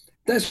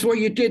 That's what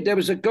you did. There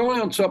was a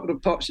guy on Top of the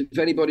Pops. If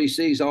anybody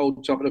sees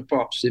old Top of the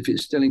Pops, if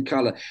it's still in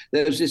colour,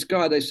 there was this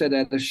guy. They said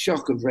had a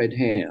shock of red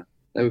hair.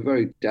 They were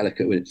very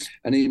delicate with it,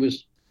 and it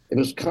was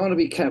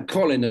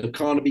Colin of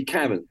Carnaby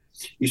Cavern.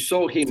 You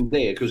saw him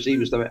there because he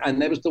was and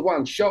there was the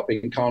one shop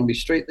in Carnaby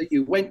Street that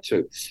you went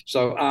to.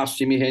 So asked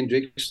Jimi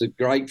Hendrix, the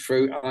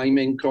Grapefruit,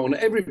 Amen Corner,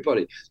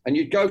 everybody, and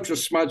you'd go to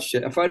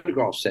a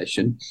photograph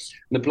session, and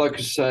the bloke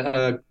would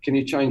say, "Can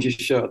you change your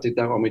shirt? I did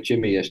that one with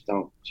Jimmy. Yes,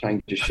 don't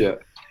change your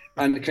shirt."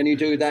 And can you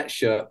do that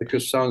shirt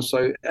because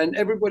so-and-so? And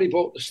everybody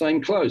bought the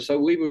same clothes. So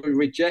we were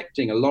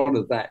rejecting a lot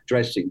of that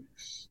dressing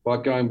by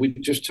going,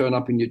 we'd just turn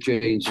up in your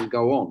jeans and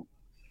go on.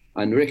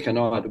 And Rick and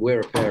I had to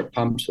wear a pair of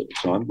pumps at the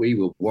time. We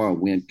were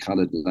wild. We had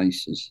coloured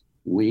laces.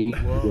 We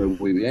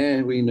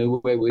knew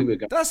where we were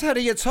going. That's ahead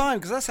of your time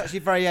because that's actually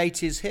very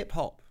 80s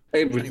hip-hop.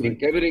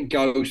 Everything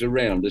goes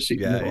around.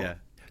 Yeah.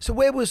 So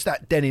where was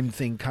that denim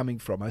thing coming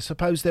from? I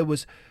suppose there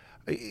was,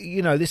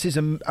 this is,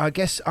 I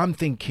guess I'm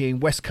thinking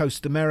West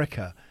Coast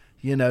America.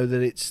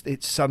 That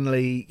it's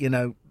suddenly,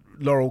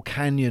 Laurel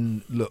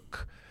Canyon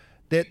look.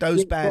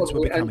 Those bands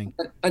were becoming.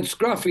 And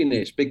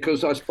scruffiness,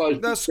 because I suppose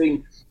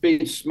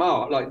being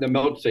smart, like the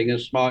mod thing, and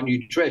smart, and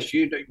you dress.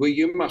 You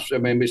must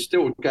remember, it's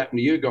still happened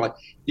to you guys.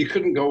 You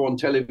couldn't go on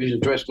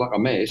television dressed like a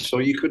mess, so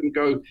you couldn't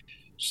go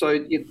So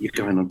you're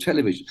going on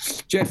television.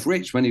 Jeff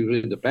Rich, when he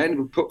was in the band,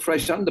 would put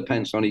fresh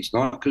underpants on each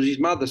night because his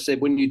mother said,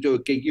 when you do a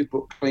gig, you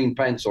put clean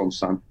pants on,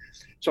 son.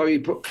 So he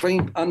put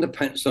clean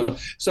underpants on.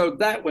 So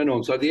that went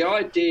on. So the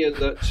idea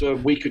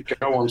that we could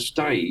go on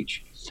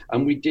stage,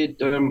 and we did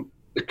the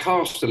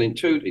Castle in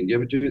Tooting. Do you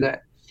ever do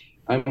that?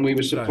 And we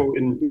were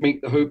supporting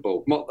Mock the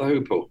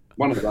Hoople,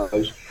 one of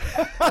those.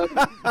 Mock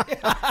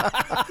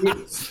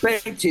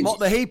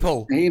the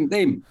Heeple.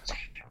 Him.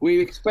 We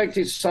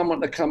expected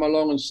someone to come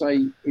along and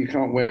say, you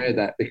can't wear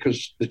that,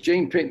 because the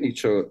Gene Pitney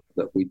tour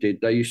that we did,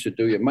 they used to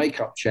do your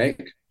makeup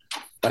check,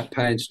 that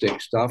pan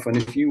stick stuff, and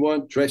if you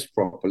weren't dressed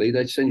properly,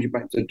 they'd send you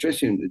back to the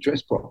dressing room to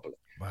dress properly.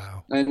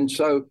 Wow. And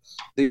so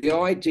the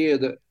idea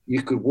that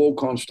you could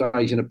walk on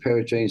stage in a pair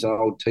of jeans and an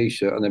old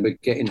T-shirt and then be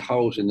getting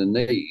holes in the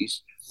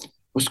knees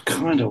was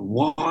kind of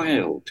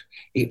wild.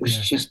 It was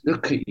just,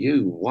 look at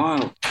you,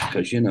 wild,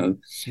 because, now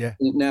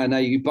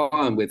you buy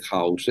them with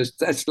holes.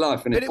 That's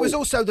life. But it was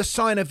also the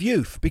sign of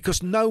youth,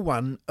 because no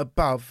one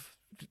above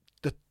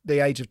the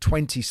age of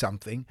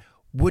 20-something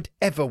would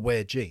ever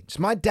wear jeans.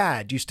 My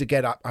dad used to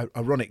get up,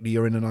 ironically,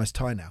 you're in a nice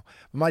tie now.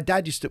 My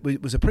dad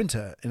was a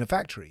printer in a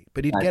factory,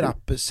 but he'd get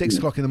up at 6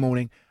 o'clock in the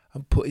morning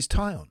and put his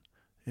tie on,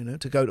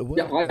 to go to work.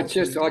 Yeah,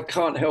 I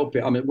can't help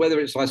it. I mean, whether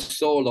it's I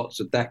saw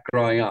lots of that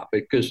growing up,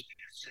 because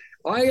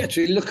I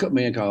actually look at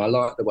me and go, I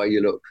like the way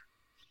you look.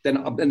 And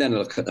then I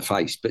look at the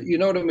face. But you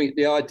know what I mean?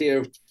 The idea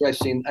of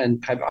dressing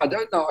and I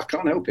don't know. I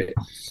can't help it.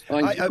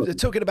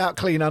 Talking about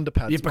clean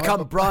underpants. You've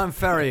become Brian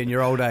Ferry in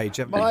your old age,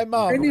 haven't you? My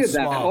mum. Any of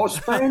that. Or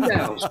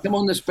Spandaus. Come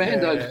on, the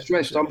Spandaus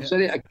dressed. I've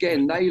said it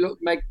again. They look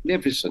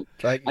magnificent.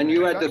 And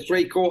you had the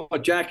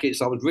 3/4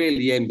 jackets. I was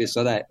really envious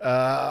of that.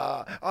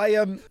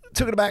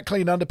 Talking about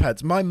clean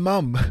underpants. My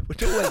mum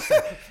would always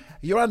say,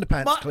 your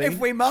underpants clean. If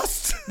we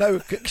must. No,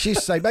 she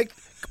used to say,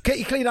 get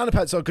your clean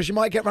underpants on because you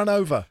might get run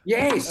over.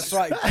 Yes. That's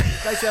right. In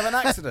case you have an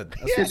accident.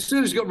 As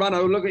soon as he got run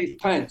over, look at his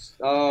pants.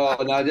 Oh,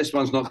 no, this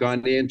one's not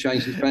going there, and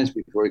changed his pants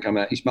before he came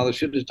out. His mother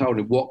should have told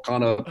him what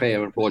kind of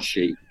parent was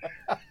she.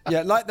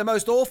 Yeah, like the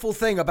most awful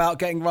thing about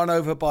getting run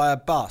over by a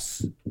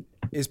bus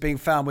is being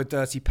found with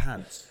dirty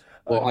pants.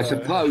 Well, I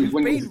suppose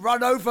when you've been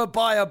run over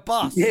by a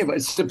bus. Yeah, but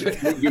it's a bit,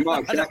 you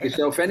might check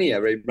yourself anyhow,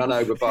 run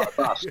over by a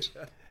bus.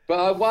 But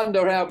I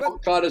wonder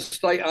what kind of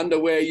state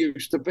underwear you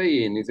used to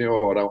be in. You think, I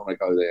don't want to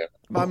go there.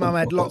 My mum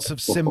had lots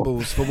of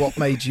symbols for what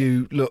made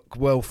you look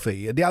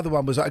wealthy. The other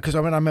one was, because I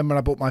remember when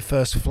I bought my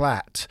first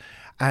flat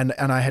and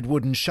I had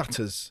wooden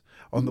shutters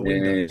on the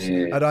windows.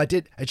 Yeah.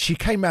 And she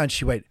came round,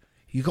 she went,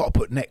 you got to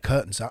put net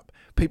curtains up.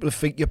 People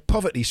think you're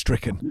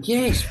poverty-stricken.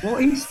 Yes,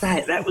 what is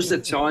that? That was the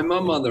time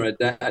my mother had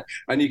that.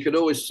 And you could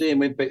always see him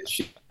when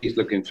she's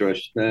looking through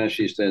her.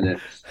 She's doing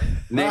there.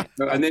 Net,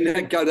 and then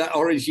they'd go that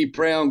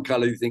orangey-brown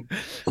colour. You think,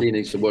 she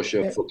needs to wash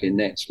her fucking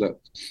nets,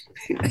 look.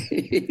 Well,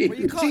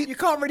 you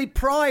can't really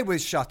pry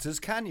with shutters,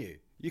 can you?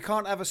 You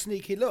can't have a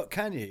sneaky look,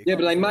 can you? Yeah,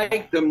 but they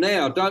make them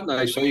now, don't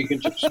they? So you can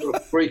just sort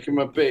of freak them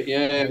a bit.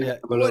 Yeah.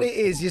 What it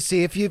is, you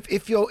see, if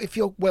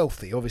you're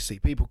wealthy, obviously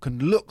people can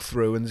look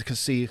through and can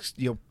see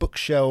your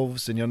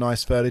bookshelves and your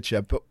nice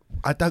furniture. But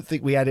I don't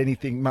think we had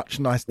anything much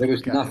nice. There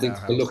was nothing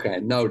to look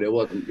at. No, there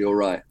wasn't. You're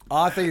right.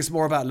 I think it's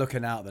more about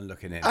looking out than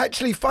looking in.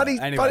 Actually, funny.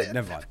 Anyway,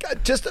 never mind.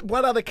 Just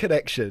one other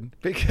connection,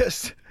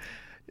 because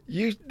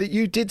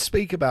you did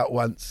speak about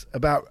once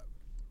about.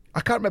 I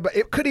can't remember.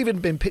 It could even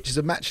have been pictures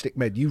of Matchstick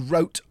Men. You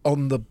wrote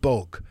on the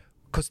bog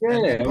because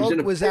the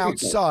bog was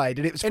outside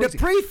and it was in a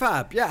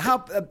prefab. Yeah, how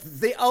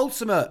the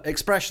ultimate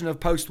expression of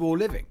post-war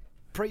living.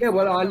 Yeah,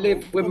 well, I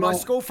lived with my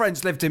school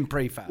friends lived in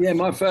prefab. Yeah,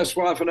 my first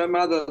wife and her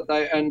mother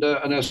and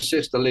her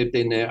sister lived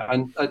in there,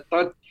 and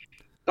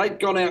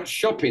they'd gone out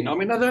shopping. I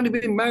mean, I'd only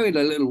been married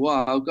a little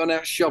while, gone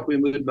out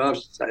shopping with my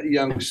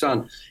young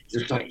son.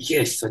 Just like,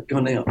 yes, I'd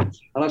gone out.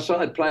 And I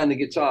started playing the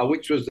guitar,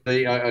 which was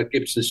the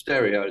Gibson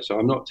stereo, so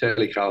I'm not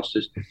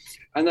Telecasters.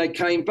 And they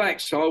came back,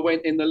 so I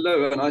went in the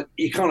loo, and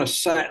you kind of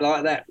sat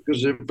like that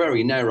because they're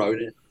very narrow.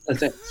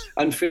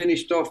 And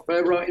finished off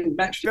writing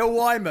Matchstick. Bill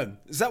Wyman.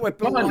 Is that where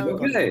Bill Wyman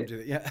got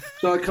from? Yeah.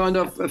 So I kind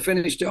of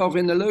finished it off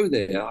in the loo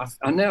there.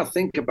 I now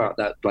think about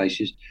that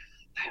places.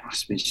 They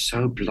must have been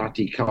so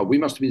bloody cold. We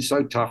must have been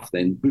so tough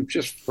then. We were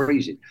just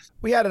freezing.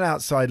 We had an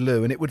outside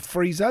loo and it would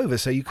freeze over,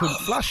 so you couldn't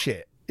flush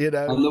it. And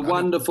the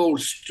wonderful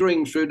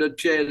string through the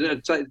chair,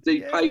 the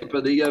paper,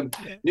 the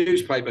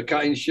newspaper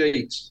cutting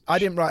sheets. I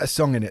didn't write a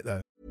song in it, though.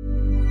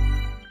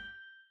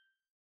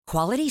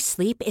 Quality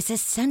sleep is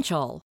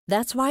essential.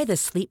 That's why the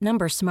Sleep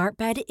Number Smart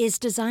Bed is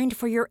designed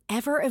for your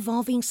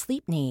ever-evolving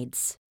sleep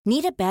needs.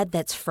 Need a bed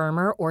that's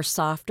firmer or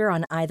softer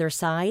on either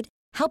side?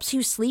 Helps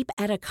you sleep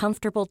at a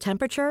comfortable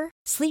temperature?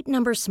 Sleep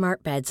Number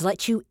Smart Beds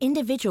let you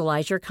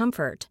individualize your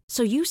comfort,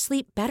 so you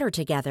sleep better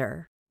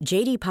together.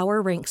 J.D.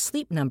 Power ranks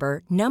Sleep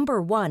Number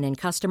 #1 in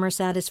customer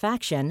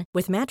satisfaction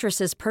with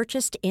mattresses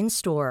purchased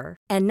in-store.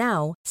 And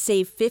now,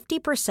 save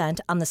 50%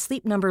 on the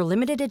Sleep Number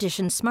Limited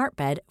Edition Smart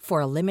Bed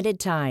for a limited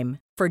time.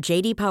 For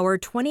J.D. Power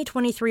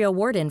 2023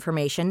 award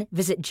information,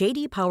 visit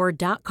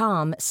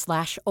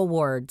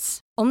jdpower.com/awards.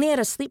 Only at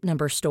a Sleep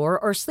Number store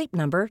or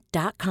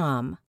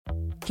sleepnumber.com.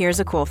 Here's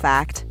a cool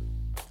fact.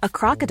 a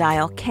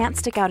crocodile can't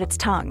stick out its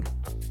tongue.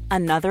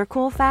 Another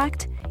cool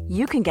fact,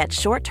 you can get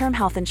short-term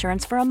health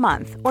insurance for a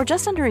month or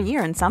just under a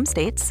year in some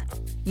states.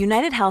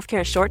 United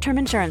Healthcare short-term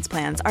insurance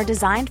plans are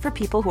designed for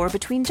people who are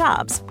between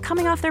jobs,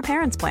 coming off their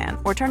parents' plan,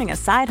 or turning a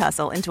side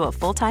hustle into a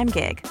full-time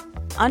gig.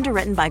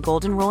 Underwritten by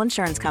Golden Rule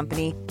Insurance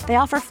Company, they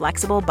offer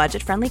flexible,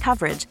 budget-friendly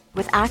coverage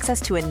with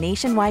access to a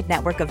nationwide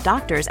network of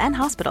doctors and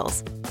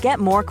hospitals. Get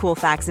more cool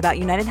facts about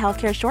United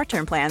Healthcare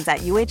short-term plans at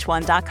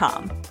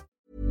uh1.com.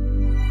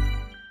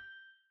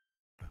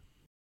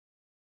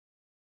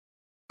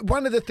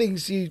 One of the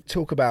things you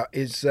talk about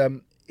is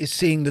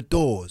seeing the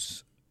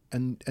Doors.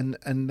 And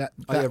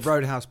that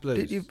Roadhouse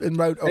Blues.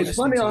 It's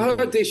funny, I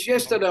heard this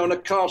yesterday on a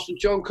cast of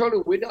John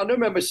Collins. I don't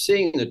remember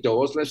seeing the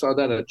Doors, unless I'd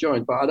had a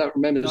joint, but I don't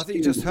remember. I think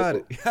you just heard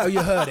it. Oh,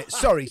 you heard it.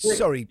 Sorry.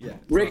 Yeah.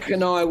 Rick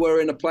and I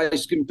were in a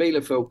place in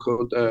Bielefeld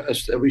called,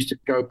 we used to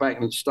go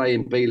back and stay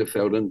in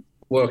Bielefeld and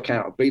work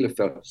out of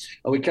Bielefeld.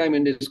 And we came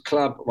in this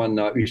club one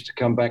night. We used to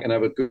come back and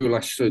have a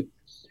goulash soup.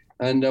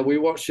 And we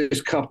watched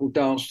this couple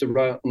dance to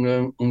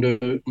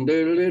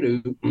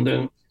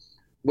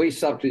we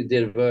subsequently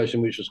did a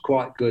version which was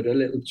quite good, a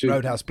little too...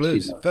 Roadhouse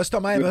Blues. First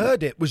time I ever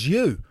heard it was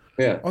you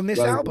on this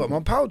album,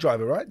 on Pile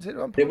Driver, right?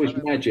 It was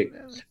magic.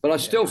 But I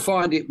still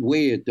find it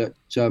weird that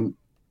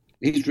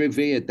he's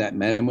revered, that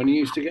man. When he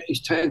used to get his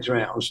tags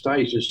out on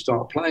stage and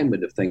start playing with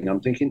the thing,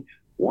 I'm thinking,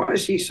 why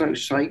is he so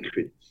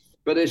sacred?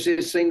 But there's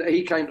this thing that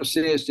he came to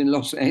see us in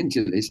Los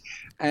Angeles,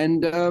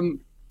 and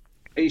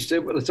he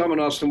said, by the time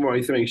I asked him what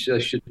he thinks, he said, I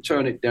should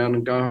turn it down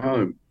and go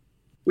home.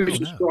 Which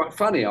was quite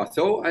funny, I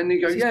thought. And he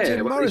goes,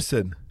 Jim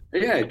Morrison.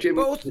 Yeah, Jim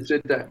Morrison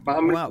said that.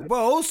 But Well,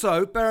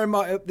 also, bear in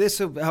mind, this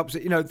helps,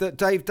 that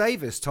Dave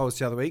Davis told us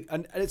the other week,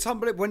 and it's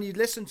unbelievable when you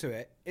listen to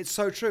it, it's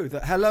so true,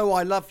 that Hello,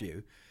 I Love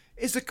You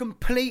is a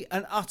complete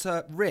and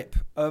utter rip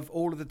of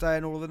All of the Day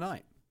and All of the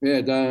Night. Yeah,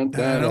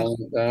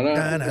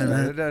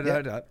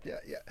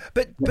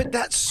 But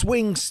that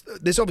swings.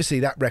 There's obviously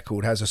that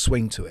record has a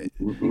swing to it.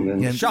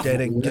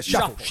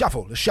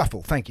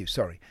 Shuffle. Thank you.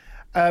 Sorry.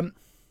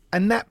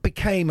 And that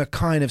became a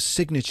kind of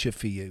signature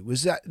for you.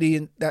 Was that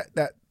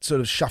that sort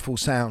of shuffle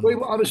sound?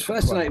 Well, I was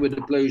fascinated with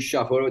the blues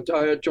shuffle. I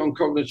heard John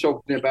Coglan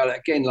talking about it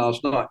again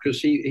last night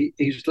because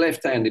he's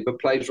left-handed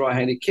but plays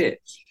right-handed kit,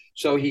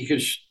 so he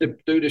could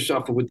do the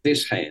shuffle with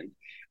this hand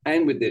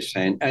and with this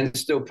hand and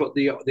still put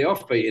the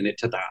offbeat in it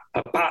to that.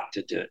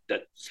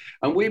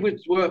 And we would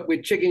work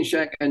with Chicken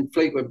Shack and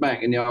Fleetwood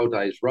Mac in the old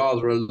days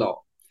rather a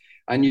lot.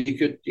 And you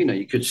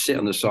could sit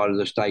on the side of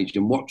the stage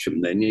and watch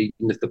them then, even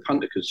if the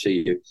punter could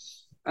see you.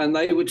 And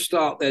they would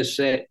start their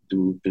set,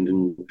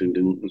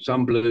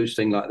 some blues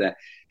thing like that.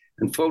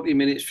 And 40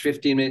 minutes,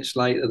 15 minutes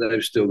later, they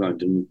were still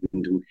going.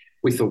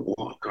 We thought,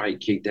 what a great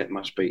gig that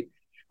must be.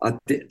 I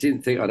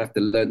didn't think I'd have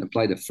to learn to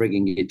play the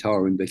frigging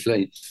guitar in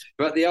between.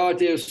 But the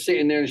idea of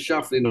sitting there and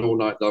shuffling all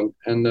night long,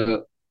 and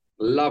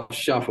love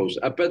shuffles.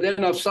 But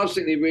then I've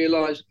subsequently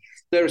realised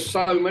there are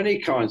so many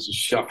kinds of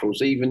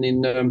shuffles, even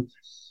in...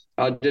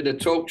 I did a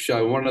talk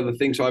show. One of the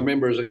things I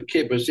remember as a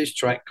kid was this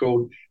track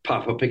called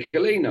Papa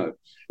Piccolino,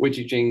 which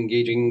is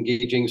jingy,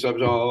 jingy, jingy,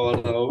 subs all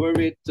over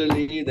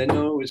Italy. They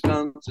know it's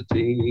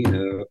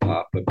concertina,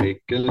 Papa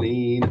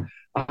Piccolino.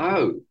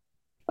 Oh.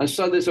 And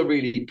so there's a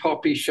really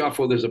poppy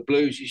shuffle, there's a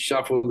bluesy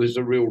shuffle, there's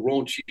a real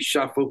raunchy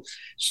shuffle.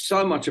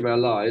 So much of our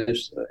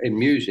lives in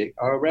music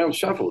are around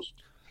shuffles.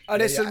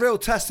 And it's a real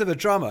test of a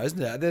drummer,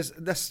 isn't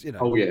it?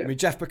 Oh, yeah. I mean,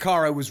 Jeff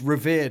Porcaro was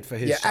revered for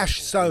his. Yeah,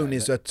 Ash Sohn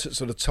is a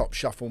sort of top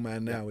shuffle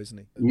man now, isn't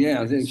he?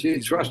 Yeah, I think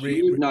trust me,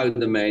 you know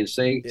the man.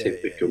 See,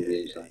 typical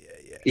music.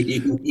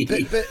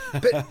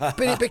 But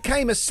it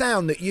became a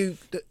sound that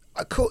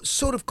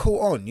sort of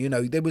caught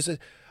on. There was I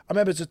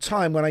remember there's a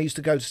time when I used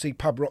to go to see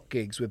pub rock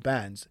gigs with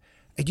bands,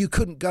 and you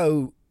couldn't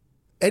go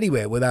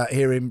anywhere without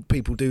hearing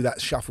people do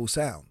that shuffle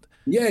sound.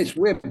 Yeah, it's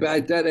weird.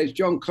 But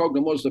John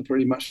Coglan was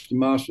pretty much the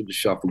master of the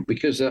shuffle,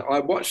 because I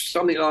watched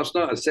something last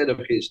night I said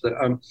of his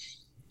that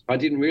I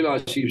didn't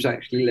realise he was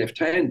actually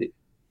left-handed,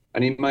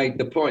 and he made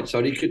the point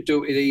so he could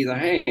do it with either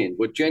hand.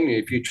 Well, generally,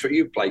 if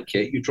you play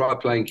kit, you try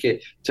playing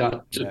kit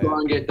to try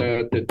and get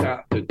the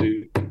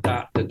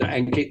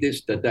and kick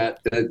this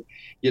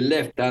your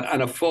left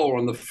and a 4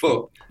 on the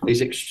foot is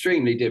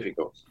extremely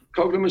difficult.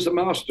 Coglan was the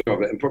master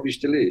of it and probably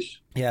still is.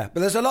 Yeah, but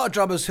there's a lot of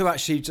drummers who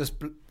actually just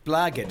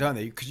blag it, don't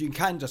they? Because you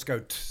can just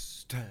go...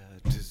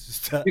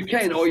 You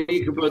can, or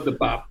you can put the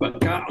but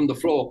on the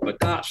floor, but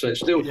so it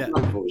still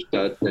shuffles.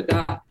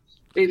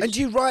 And do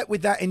you write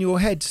with that in your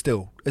head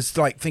still? It's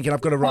like thinking, I've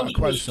got to write a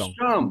Quo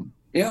song.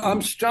 Yeah,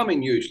 I'm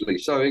strumming usually.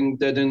 So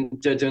and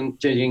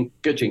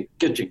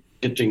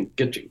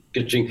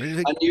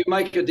you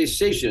make a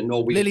decision,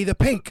 or Lily the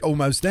Pink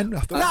almost. Then I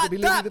thought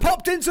that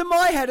popped into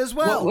my head as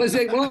well. What was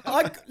it?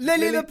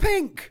 Lily the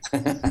Pink.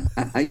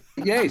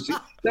 Yes,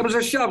 there was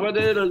a shove at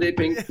Lily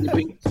Pink.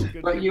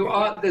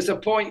 But there's a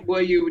point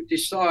where you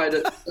decide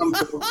at some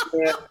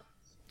point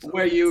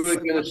where you were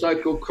going to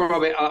so-called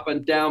crop it up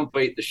and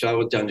downbeat the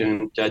shuffle,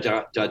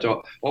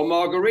 or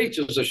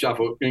Margarita's a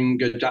shuffle,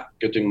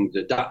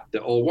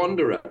 or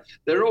Wanderer.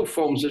 They're all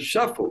forms of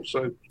shuffle.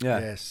 So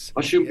yes,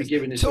 I shouldn't be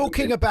giving this.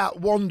 Talking about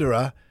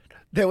Wanderer,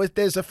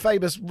 There's a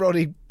famous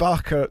Ronnie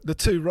Barker, the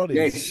two Ronnies.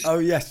 Yes. Oh,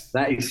 yes.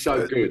 That is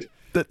so good.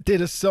 That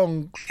did a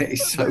song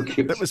It's so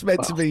good. that was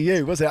meant to be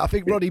you, was it? I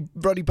think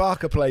Ronnie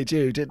Barker played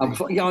you, didn't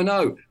he? Yeah, I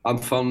know. I'm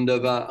fond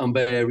of that. I'm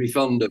very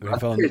fond of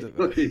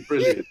that. It's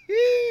brilliant.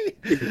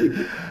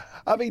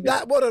 I mean,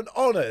 what an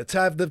honour to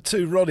have the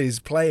two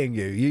Ronnies playing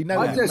you. You know,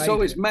 I just thought it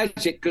was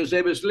magic because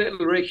there was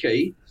little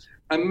Ricky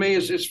and me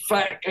as this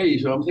fat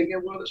geezer. I'm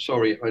thinking, well,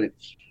 sorry.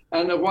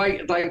 And the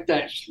way they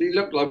actually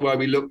looked like the way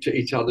we looked at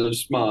each other and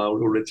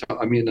smiled all the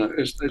time. You know,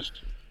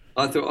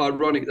 I thought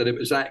ironic that it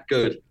was that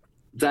good.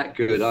 That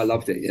good. I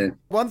loved it, yeah.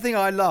 One thing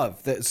I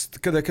love that's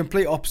the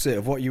complete opposite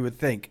of what you would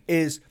think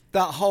is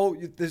that whole,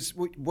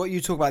 what you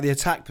talk about, the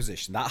attack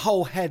position, that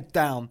whole head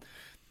down,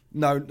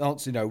 no,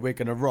 Nancy, no, we're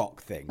going to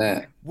rock thing.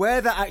 Yeah.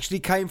 Where that actually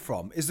came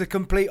from is the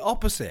complete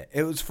opposite.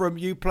 It was from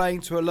you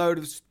playing to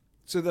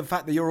the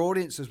fact that your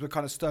audiences were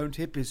kind of stoned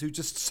hippies who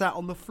just sat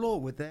on the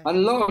floor with their... And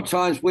a lot of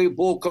times we'd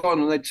walk on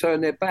and they'd turn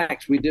their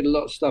backs. We did a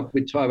lot of stuff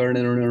with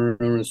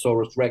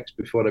Tyrannosaurus Rex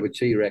before they were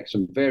T-Rex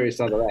and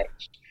various other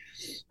acts.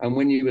 And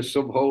when you were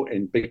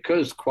supporting,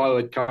 because Quo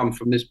had come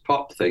from this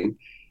pop thing,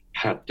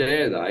 how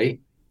dare they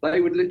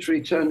would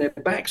literally turn their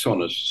backs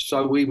on us.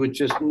 So we would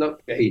just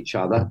look at each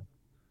other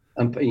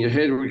and your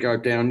head would go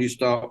down. You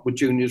start with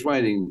Junior's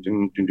Wedding,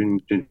 and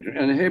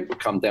the head would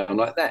come down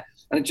like that.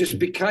 And it just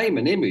became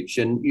an image.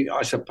 And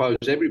I suppose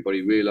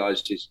everybody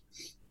realises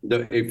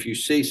that if you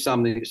see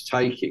something that's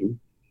taking,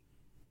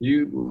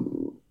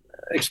 you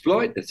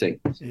exploit the thing.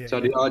 Yeah. So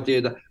the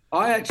idea that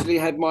I actually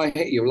had my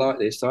hair, you'll like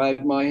this, I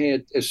had my hair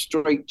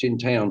streaked in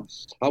town.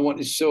 I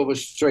wanted silver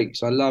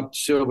streaks. I loved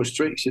silver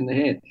streaks in the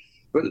hair.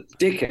 But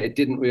dickhead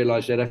didn't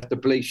realise they'd have to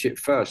bleach it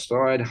first. So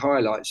I had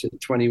highlights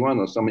at 21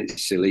 or something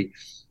silly.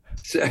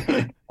 So,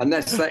 and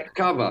that's that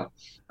cover.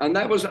 And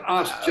that was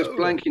us just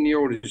blanking the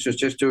audience,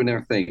 just doing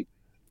our thing.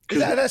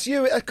 That's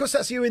you. Of course,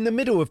 that's you in the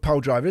middle of Pole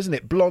Driver, isn't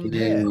it? Blonde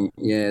hair.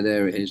 Yeah,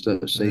 there it is.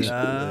 Let's see.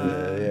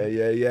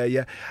 Yeah.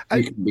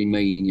 You can be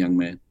mean, young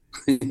man.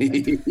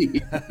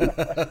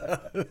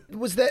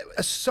 Was there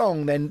a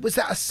song then? Was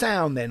that a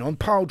sound then on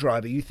Pole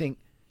Driver? You think,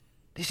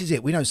 this is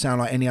it. We don't sound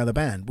like any other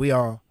band. We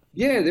are.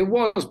 Yeah, there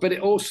was, but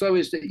it also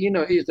is that,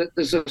 is that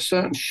there's a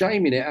certain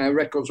shame in it. Our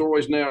record's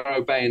always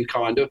narrow band,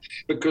 kind of,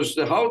 because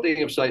the whole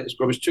thing of Satan's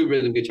Club is two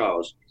rhythm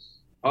guitars.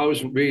 I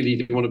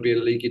didn't want to be a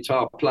lead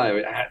guitar player.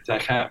 It had to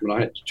happen.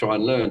 I had to try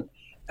and learn.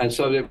 And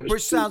so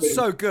which sounds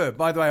so good,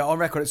 by the way, on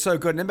record. It's so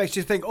good. And it makes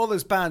you think, all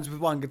those bands with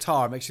one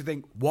guitar, it makes you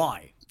think,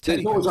 why?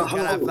 There's always a hole.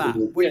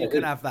 You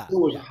can have that. There's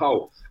always a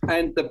hole.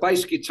 And the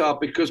bass guitar,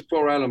 because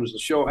poor Alan was a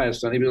short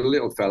ass son, he was a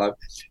little fellow,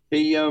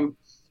 he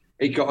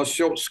got a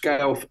short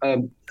scale.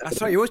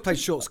 That's right, you always played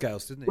short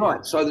scales, didn't you?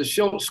 Right, so the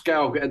short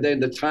scale, and then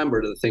the timbre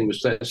of the thing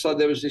was there. So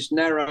there was this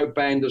narrow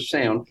band of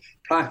sound.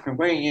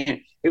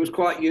 It was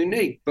quite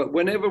unique. But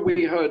whenever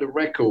we heard a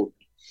record,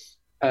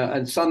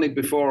 and something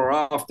before or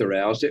after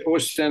ours, it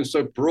always sounds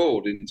so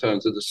broad in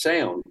terms of the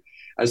sound,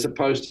 as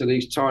opposed to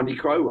these tiny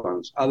Quo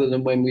ones, other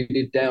than when we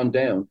did Down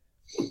Down.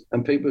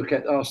 And people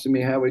kept asking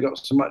me how we got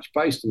so much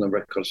bass on the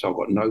record, so I've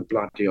got no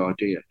bloody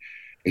idea.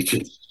 It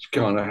just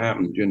kind of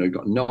happened,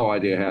 got no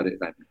idea how it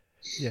happened.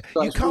 Yeah,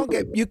 so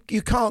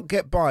you can't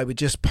get by with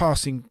just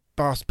passing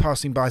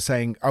by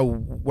saying, oh,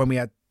 when we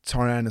had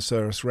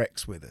Tyrannosaurus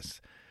Rex with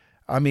us.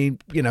 I mean,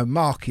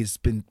 Mark was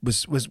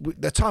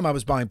the time I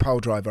was buying Pole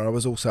Driver, I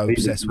was also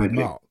obsessed with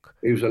Mark.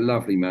 He was a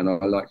lovely man.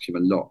 I liked him a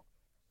lot.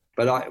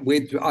 But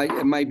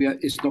maybe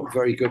it's not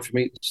very good for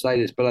me to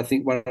say this, but I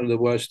think one of the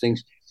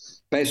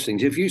best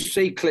things, if you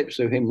see clips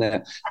of him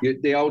there,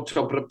 the old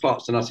Top of the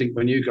Pops, and I think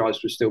when you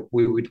guys were still,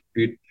 you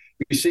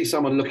see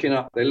someone looking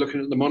up, they're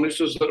looking at the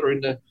monitors that are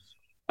in there,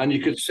 and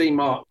you could see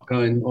Mark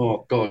going,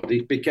 oh God,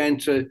 he began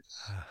to,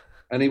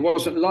 and he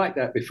wasn't like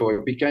that before,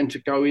 he began to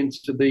go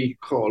into the,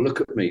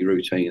 look at me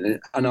routine.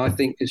 And I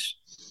think it's,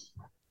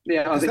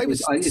 I think they were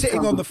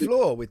sitting on the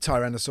floor with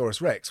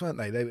Tyrannosaurus Rex, weren't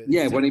they?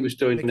 When he was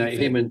doing that,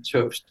 him and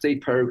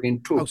Steve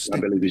Peregrine Took, I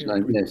believe his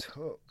name is.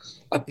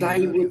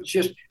 They would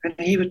just, and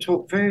he would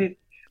talk very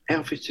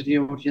helpfully to the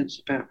audience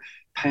about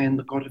Pan,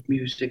 the god of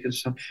music, and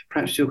some.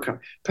 Perhaps he'll come.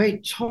 But he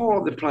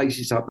tore the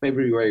places up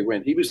everywhere he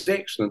went. He was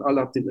excellent. I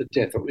loved him to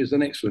death. He was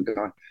an excellent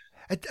guy.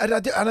 And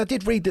I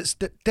did read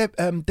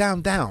that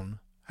Down Down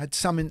had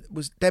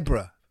was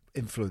Deborah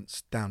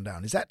influence Down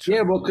Down. Is that true?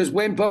 Yeah, well, because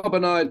when Bob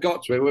and I had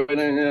got to it, we went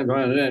again.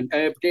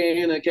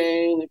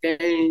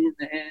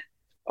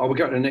 Oh, we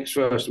got to the next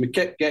verse, and we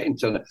kept getting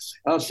to it.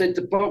 I said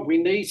to Bob, we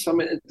need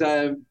something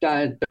to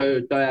Dad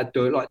do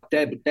it like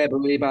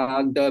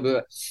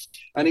Deborah.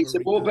 And he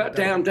said, what about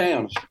Down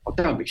Down? Oh,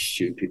 don't be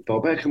stupid,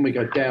 Bob. How can we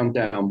go down,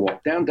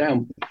 what?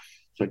 Down.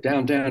 So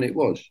Down it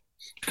was.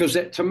 Because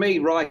to me,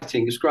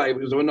 writing is great,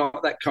 because we're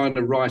not that kind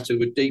of writer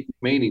with deep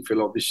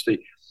meaningful,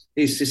 obviously.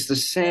 It's just the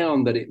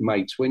sound that it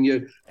makes when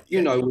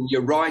when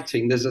you're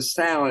writing. There's a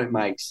sound it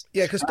makes.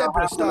 Yeah, because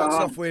Deborah starts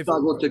off with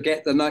struggle to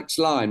get the next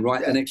line right.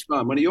 Yeah. The next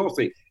line. When you're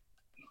thinking,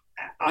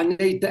 I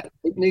need that.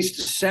 It needs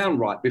to sound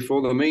right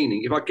before the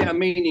meaning. If I get a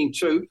meaning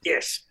too,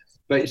 yes,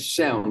 but it's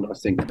sound, I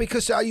think.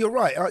 Because you're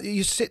right.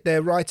 You sit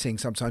there writing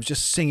sometimes,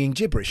 just singing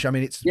gibberish. I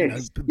mean, it's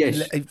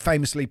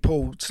famously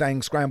Paul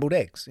sang scrambled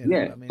eggs.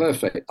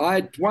 Perfect. I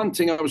had one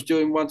thing I was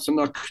doing once, and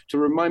to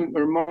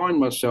remind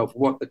myself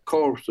what the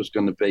chorus was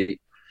going to be.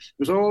 It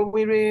was all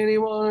we really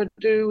want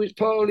to do is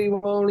polly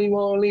wolly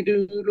wolly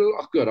doodle.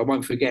 Oh, good, I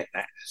won't forget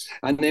that.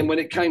 And then when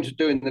it came to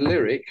doing the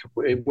lyric,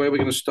 where we're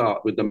going to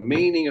start with the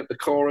meaning of the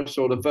chorus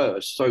or the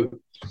verse. So,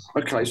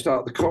 okay,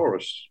 start the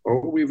chorus.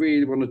 All we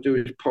really want to do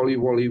is polly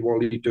wolly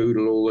wolly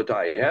doodle all the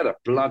day. How the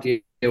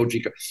bloody hell do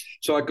you go?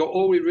 So I got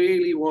all we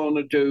really want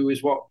to do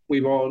is what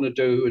we want to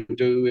do and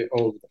do it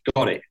all.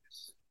 Got it.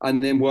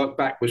 And then work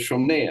backwards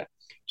from there.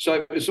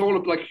 So it's all,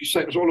 like you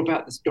say, it was all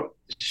about the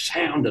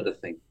sound of the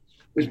thing.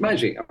 It was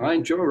magic. I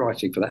enjoy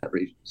writing for that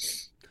reason.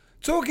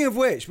 Talking of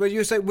which, when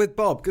you say with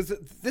Bob, because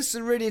this is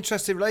a really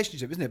interesting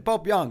relationship, isn't it?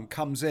 Bob Young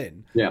comes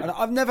in, and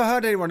I've never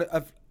heard anyone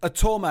of a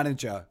tour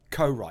manager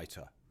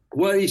co-writer.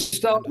 Well, he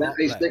started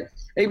that.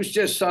 He was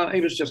just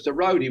a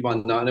roadie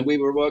one night, and we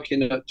were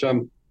working at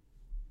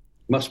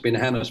must have been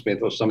Hammersmith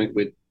or something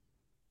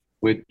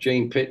with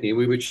Gene Pitney.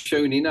 We were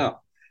tuning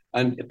up,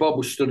 and Bob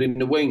was stood in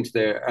the wings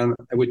there, and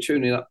we're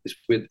tuning up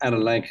with Anna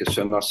Lancaster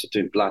and us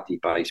two bloody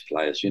bass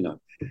players, you know.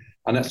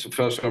 And that's the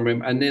first time I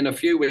remember. And then a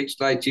few weeks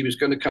later, he was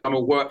going to come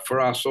and work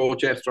for us or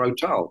Jethro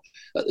Tull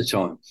at the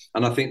time.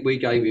 And I think we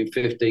gave him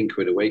 15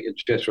 quid a week, and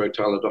Jethro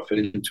Tull had offered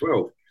him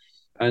 12.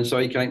 And so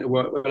he came to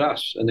work with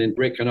us. And then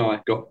Rick and I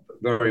got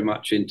very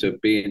much into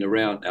being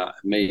around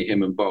me,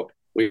 him and Bob.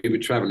 We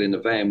would travel in the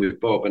van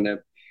with Bob, and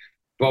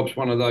Bob's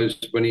one of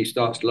those, when he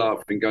starts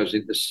laughing, goes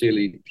into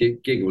silly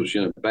giggles,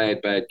 you know,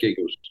 bad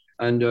giggles.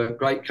 And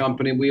great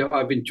company.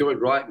 I've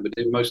enjoyed writing with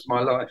him most of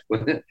my life.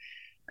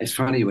 It's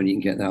funny when you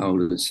can get that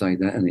older and say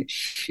that, and it's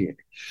shit.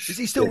 Is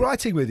he still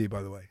writing with you,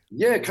 by the way?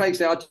 Yeah,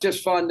 occasionally. I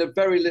just find there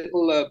very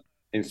little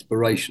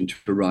inspiration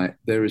to write.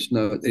 There is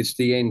no, it's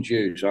the end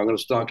user. I'm going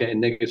to start getting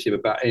negative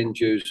about end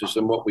users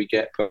and what we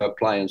get per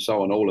play and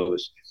so on, all of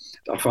us.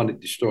 I find it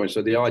destroying.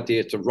 So the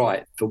idea to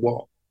write for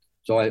what?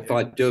 So if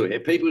I do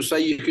it, people say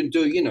you can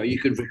do, you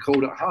could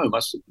record at home.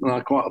 I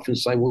quite often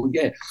say, well,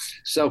 yeah,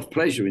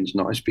 self-pleasuring's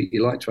nice, but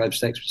you like to have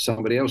sex with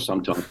somebody else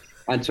sometimes.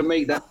 And to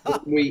me, that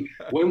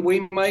when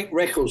we make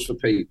records for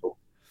people,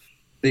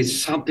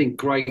 there's something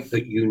great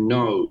that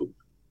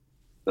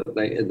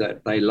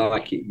that they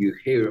like it. You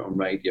hear it on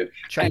radio,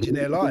 changing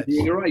their lives.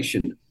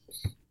 Generation,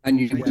 and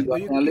you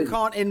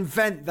can't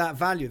invent that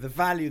value, the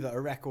value that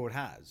a record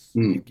has.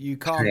 You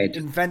can't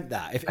invent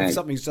that if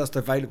something's just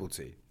available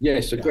to you.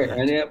 Yes, agree.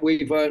 And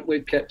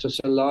we've kept us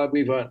alive.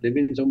 We've earned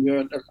livings, and we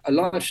earned a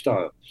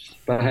lifestyle.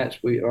 Perhaps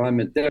I'm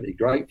deeply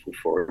grateful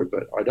for it,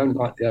 but I don't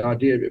like the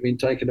idea of it being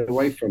taken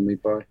away from me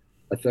by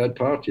a third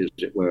party, as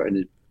it were. And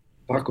it's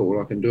fuck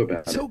all I can do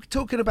about it.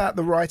 Talking about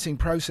the writing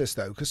process,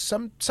 though, because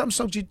some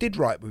songs you did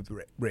write with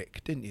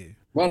Rick, didn't you?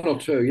 One or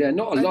two, yeah,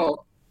 not a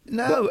lot.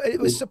 No, it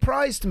was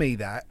surprised me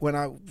that when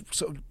I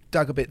sort of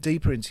dug a bit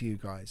deeper into you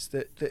guys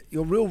that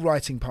your real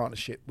writing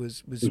partnership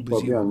was you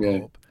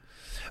and Bob.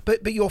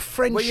 But your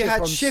friendship. Well,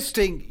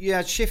 you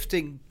had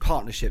shifting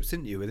partnerships,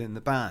 didn't you, within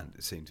the band?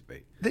 It seemed to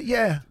be.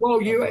 Yeah. Well,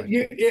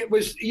 it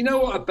was. You know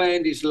what a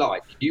band is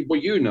like.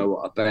 You know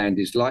what a band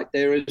is like.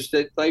 There is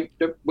that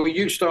when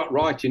you start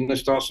writing, they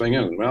start saying,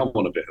 "Oh, well, I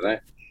want a bit of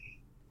that."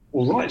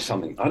 Well, write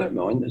something. I don't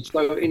mind. And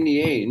so in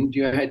the end,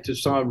 you had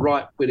to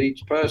write with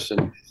each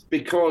person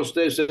because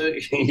there's I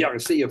can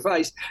see your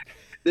face.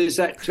 There's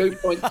that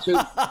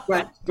 2.2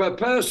 tracks per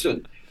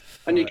person.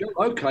 And you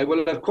go, okay,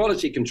 well, have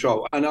quality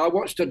control. And I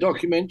watched a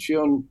documentary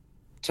on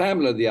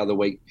Tamla the other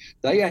week.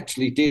 They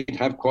actually did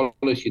have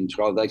quality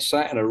control. They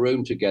sat in a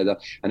room together,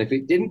 and if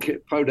it didn't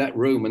go that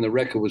room when the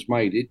record was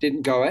made, it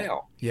didn't go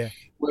out. Yeah.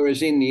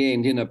 Whereas in the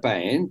end, in a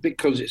band,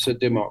 because it's a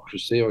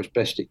democracy, or as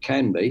best it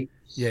can be,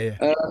 there's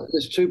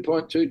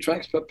 2.2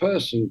 tracks per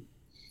person.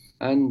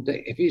 And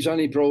if he's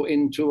only brought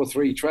in 2 or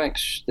 3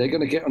 tracks, they're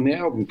going to get on the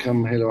album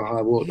come hell or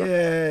high water.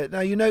 Yeah,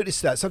 now you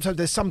notice that. Sometimes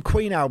there's some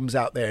Queen albums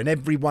out there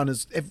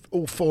and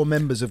all 4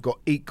 members have got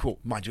equal.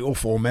 Mind you, all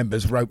 4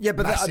 members wrote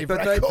massive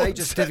records. They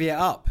just divvy it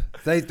up.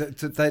 They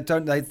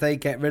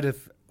get rid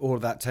of all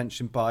of that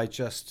tension by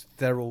just,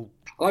 they're all...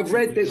 I've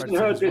read this and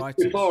heard this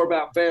before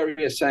about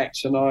various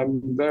acts, and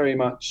I'm very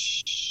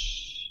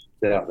much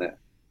out there.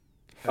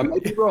 I may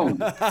be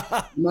wrong.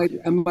 I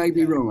may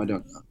be wrong. I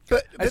don't know.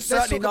 But it's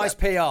certainly nice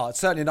PR. It's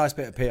certainly a nice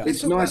bit of PR.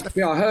 It's nice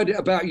PR. I heard it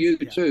about you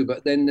too,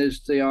 but then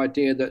there's the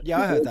idea that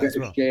I heard that as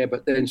well. Share,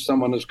 but then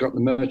someone has got the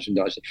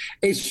merchandise.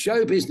 It's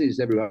show business,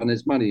 everyone.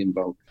 There's money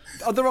involved.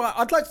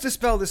 I'd like to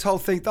dispel this whole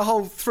thing, the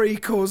whole 3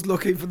 chords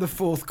looking for the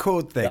 4th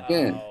chord thing.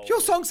 Yeah.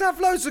 Your songs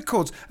have loads of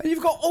chords, and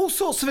you've got all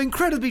sorts of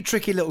incredibly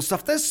tricky little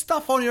stuff. There's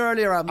stuff on your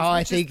earlier albums.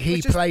 I think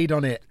he played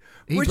on it.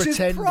 He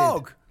pretended. Is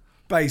prog.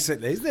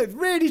 Basically, isn't it?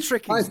 Really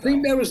tricky. I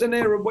think there was an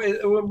era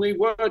when we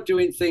were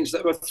doing things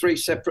that were 3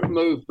 separate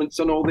movements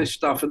and all this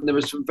stuff, and there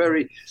was some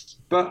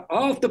but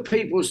after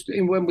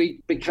when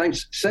we became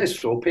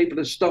successful, people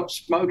had stopped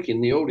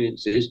smoking, the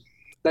audiences.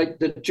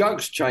 The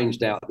jugs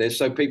changed out there,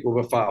 so people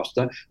were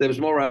faster. There was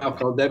more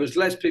alcohol. There was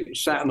less people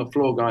sat on the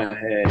floor going,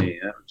 hey,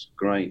 that was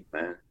great,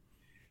 man.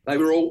 They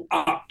were all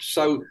up.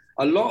 So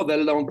a lot of the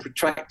long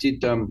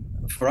protracted,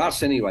 for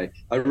us anyway,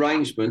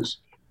 arrangements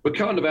were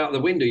kind of out the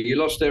window. You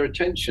lost their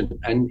attention.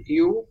 And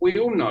we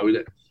all know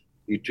that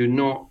you do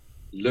not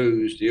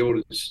lose the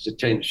audience's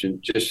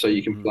attention just so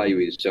you can play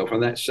with yourself.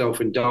 And that's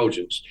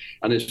self-indulgence.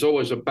 And there's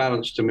always a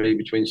balance to me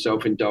between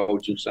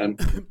self-indulgence and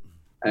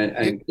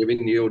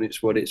giving the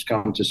audience what it's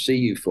come to see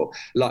you for.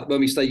 Like when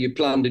we say you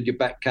plundered your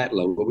back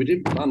catalogue, well, we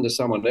didn't plunder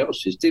someone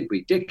else's, did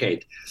we,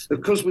 dickhead?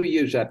 Because we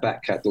use our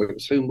back catalogue,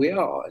 it's whom we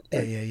are.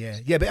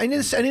 Yeah. But in the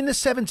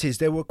 70s,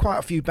 there were quite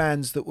a few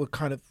bands that were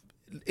kind of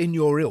in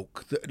your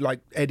ilk,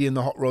 like Eddie and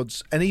the Hot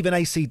Rods, and even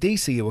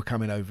AC/DC were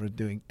coming over and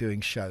doing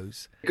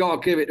shows.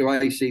 Gotta give it to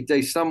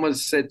AC/DC. Someone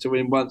said to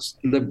him once,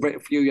 a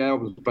few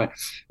albums back,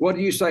 what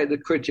do you say to the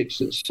critics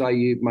that say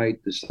you've made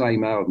the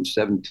same album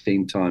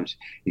 17 times?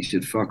 He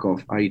said, fuck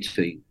off,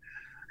 18.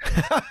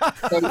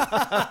 So,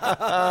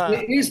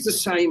 it is the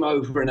same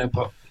over and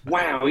over.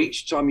 Wow,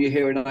 each time you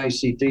hear an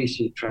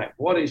AC/DC track,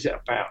 what is it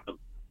about them?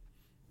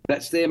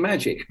 That's their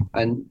magic.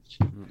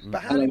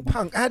 But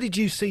how did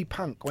you see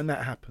punk when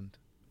that happened?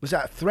 Was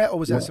that a threat or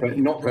was that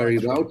something? Not very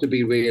well, to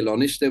be real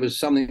honest. There was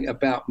something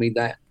about me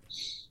that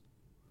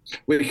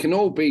we can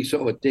all be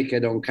sort of a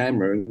dickhead on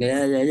camera. And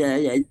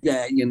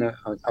yeah. You know,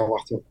 I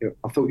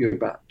thought you were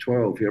about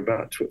 12. You're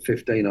about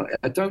 15.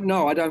 I don't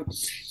know. I don't.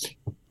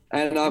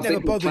 And I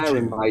think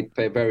McLaren made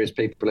various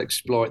people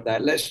exploit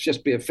that. Let's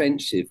just be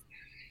offensive.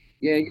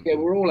 Yeah,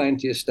 we're all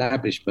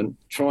anti-establishment,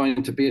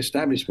 trying to be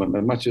establishment.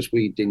 As much as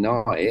we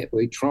deny it,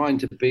 we're trying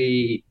to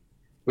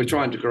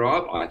grow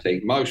up, I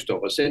think, most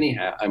of us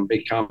anyhow, and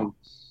become,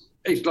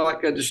 it's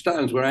like the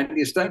Stones were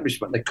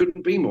anti-establishment. They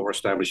couldn't be more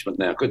establishment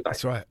now, could they?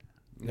 That's right.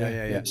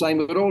 Yeah. Same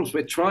with all of us.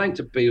 We're trying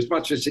to be, as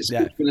much as it's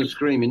kicking and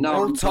screaming. No,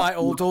 all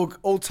titled.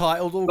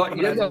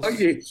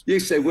 You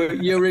said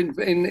you're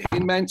in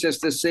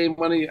Manchester seeing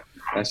one of you.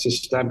 That's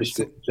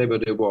establishment, whatever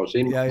it was.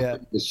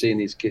 Seeing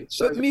his kids.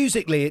 But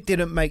musically, it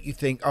didn't make you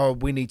think, oh,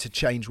 we need to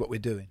change what we're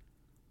doing.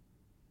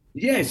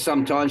 Yes,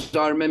 sometimes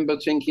I remember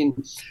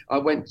thinking, I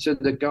went to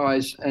the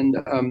guys and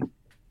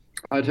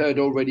I'd heard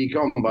Already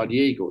Gone by the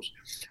Eagles,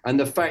 and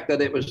the fact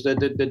that it was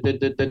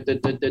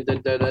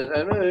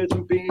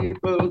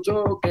people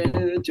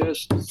talking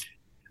just,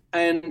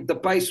 and the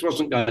bass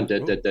wasn't going,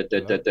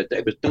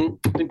 it was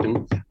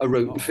a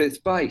root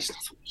fifth bass. I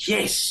thought,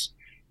 yes,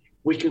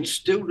 we can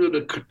still do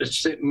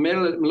the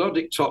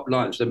melodic top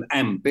lines. I'm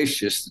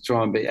ambitious to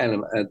try and beat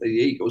the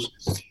Eagles.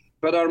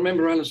 But I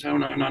remember Alan saying,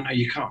 no,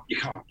 you can't.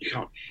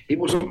 It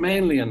wasn't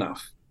manly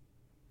enough.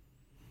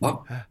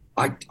 Well,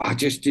 I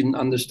just didn't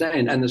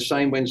understand. And the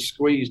same when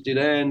Squeeze did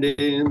And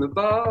in the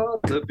Bar,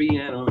 the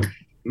piano,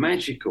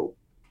 magical.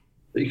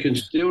 You can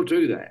still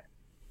do that.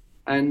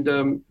 And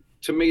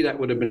to me, that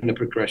would have been a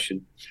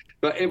progression.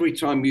 But every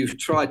time you've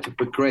tried to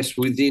progress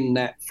within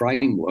that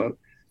framework,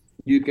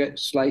 you get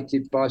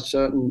slated by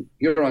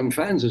your own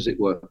fans, as it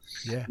were.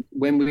 Yeah.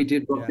 When we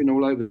did Rockin'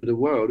 All Over the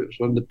World, it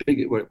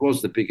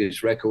was the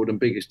biggest record and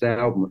biggest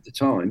album at the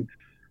time.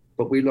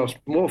 But we lost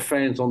more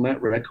fans on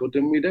that record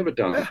than we'd ever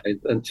done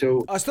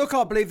until. I still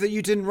can't believe that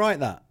you didn't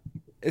write that.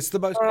 It's the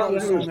most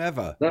quote song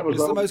ever.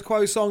 It's the most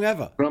quote song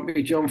ever.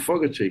 Grumpy John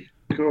Fogerty.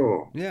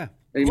 Cool. Yeah.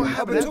 He but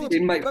back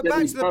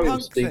to the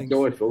punk thing.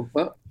 Joyful.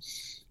 But,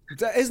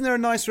 isn't there a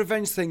nice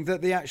revenge thing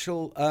that the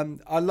actual?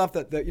 I love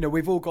that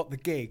we've all got the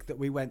gig that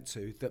we went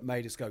to that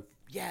made us go,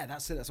 yeah,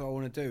 that's it. That's what I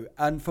want to do.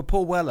 And for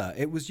Paul Weller,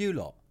 it was you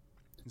lot.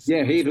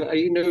 Yeah, he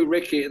knew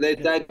Ricky. Their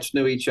dads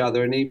knew each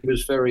other, and he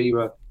was very.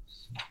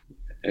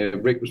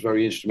 Rick was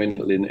very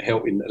instrumental in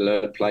helping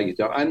learn play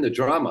guitar and the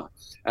drummer,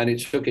 and it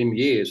took him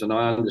years. And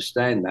I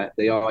understand that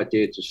the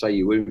idea to say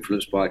you were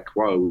influenced by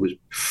Quo was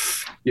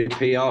your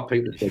PR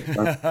people.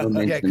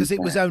 Because it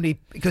was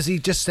only because he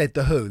just said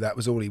the Who. That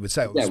was all he would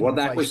say.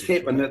 That was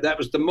hip, and that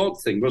was the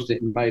mod thing, wasn't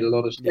it? It made a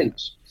lot of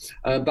sense.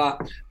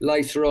 But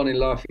later on in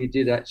life, he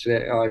did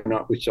actually own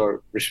up, which I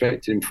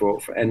respected him for.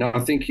 And I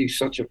think he's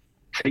such a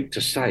peak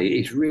to say.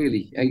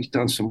 He's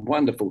done some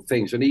wonderful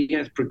things, and he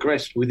has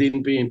progressed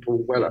within being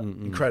Paul Weller.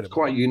 Incredible, it's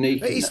quite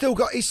unique. He's still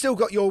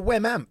got your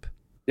Wem amp.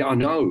 Yeah, I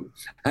know,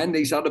 and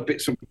these other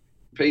bits and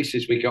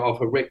pieces we got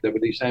off of Rick. There were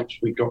these amps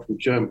we got from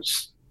German.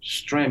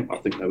 Stramp, I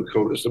think they were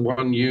called. It's the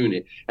one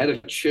unit. Had a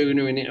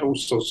tuner in it, all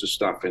sorts of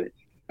stuff in it,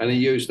 and he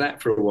used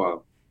that for a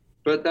while.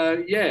 But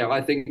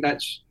I think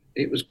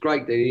it was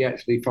great that he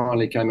actually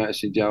finally came out and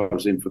said, I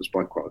was influenced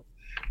by Quo.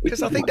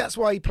 Because I think that's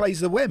why he plays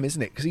the Wem,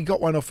 isn't it? Because he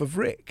got one off of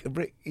Rick.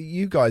 Rick,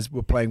 you guys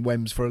were playing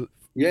Wems for.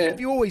 Have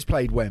you always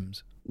played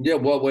Wems? Yeah,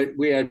 well,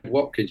 we had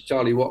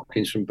Charlie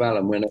Watkins from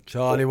Balham.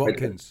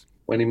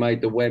 When he made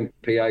the Wem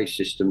PA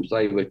systems,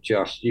 they were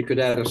just, you could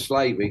add a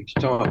slave each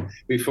time.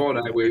 Before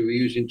that, we were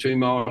using two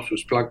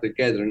Marshalls plugged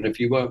together, and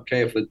if you weren't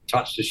careful to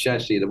touch the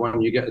chassis, the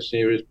one you get a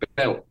serious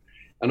belt,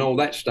 and all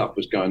that stuff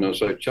was going on.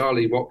 So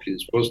Charlie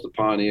Watkins was the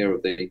pioneer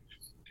of the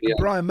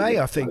Brian May,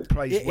 I think,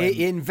 plays Wem.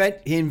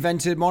 He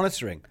invented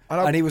monitoring,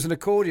 and he was an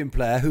accordion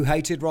player who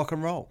hated rock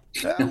and roll.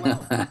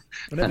 But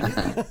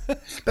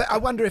I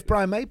wonder if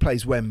Brian May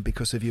plays Wem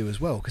because of you as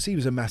well, because he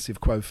was a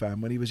massive Quo fan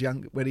when he was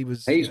young.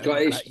 He's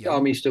got his.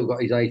 He's still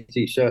got his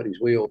AC30s.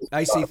 We all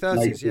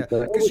AC30s, yeah.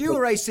 Because you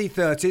were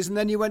AC30s, and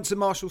then you went to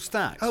Marshall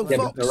Stacks. Oh, right?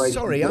 Vox.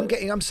 Sorry,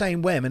 I'm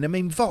saying Wem, and I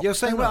mean Vox. You're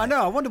saying Wem. I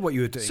know. I wonder what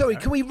you were doing. Sorry,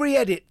 can we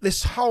re-edit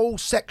this whole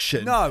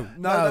section? No,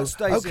 that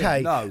stays in.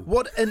 Okay. No.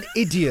 What an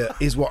idiot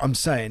is what I'm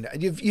saying.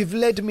 You've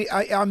led me.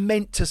 I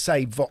meant to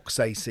say Vox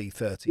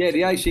AC30. Yeah,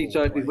 the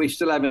AC30 we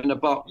still have in the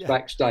box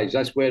backstage.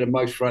 That's where the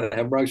most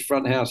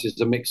front house is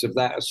a mix of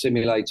that, a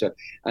simulator,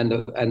 and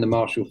the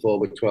Marshall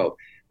 4x12.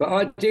 But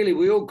ideally,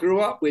 we all grew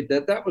up with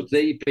that. That was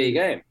the big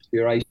amp,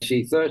 your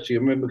AC30. I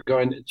remember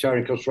going to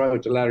Charing Cross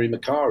Road to Larry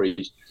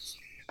McCarry's,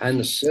 and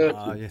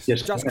the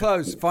just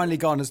closed, finally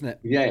gone, isn't it?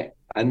 Yeah,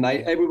 and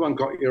everyone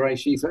got your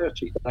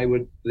AC30. They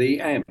were the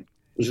amp. It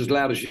was as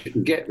loud as you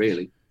can get,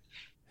 really.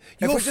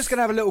 If we're just going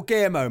to have a little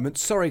gear moment,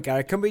 sorry,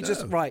 Gary, can we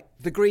just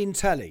the green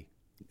telly?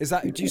 Is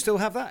that? Do you still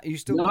have that? Are you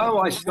still? No,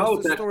 I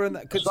sold that.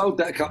 I sold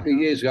that a couple of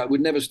years ago. It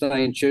would never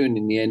stay in tune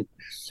in the end.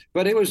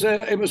 But it was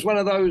one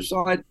of those.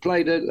 I'd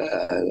played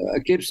a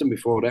Gibson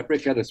before that.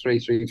 Rick had a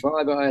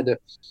 335. I had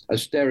a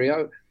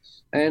stereo,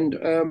 and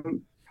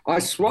I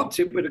swapped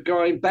it with a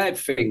guy in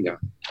Badfinger,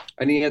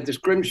 and he had this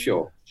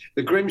Grimshaw.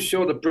 The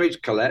Grimshaw, the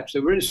bridge collapsed. They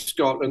were in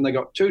Scotland. They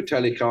got 2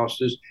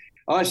 Telecasters.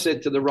 I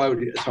said to the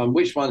roadie at the time,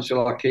 which one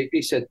shall I keep?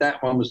 He said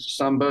that one was the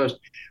Sunburst.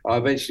 I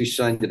eventually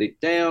sanded it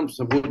down,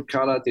 some wood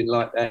colour, didn't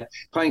like that.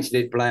 Painted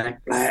it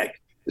black.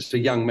 It's a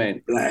young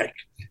man, black.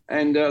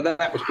 And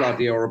that was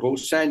bloody horrible.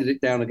 Sanded it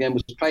down again,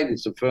 was painting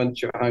some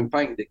furniture at home,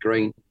 painted it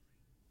green.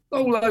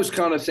 All those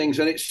kind of things.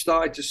 And it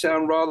started to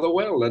sound rather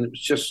well. And it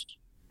was just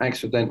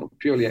accidental,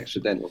 purely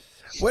accidental.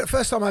 Well, the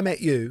first time I met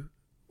you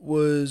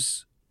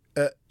was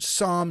at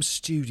Psalm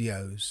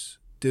Studios,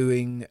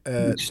 doing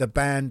the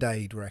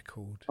Band-Aid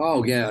record.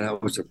 Oh, yeah,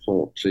 that was a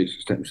thought.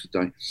 Jesus, that was the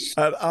day.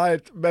 And I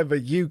remember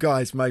you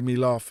guys made me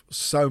laugh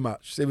so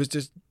much. It was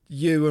just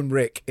you and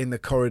Rick in the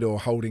corridor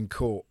holding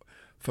court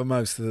for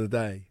most of the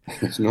day.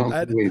 It's not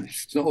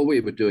what we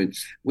were doing.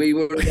 We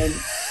were...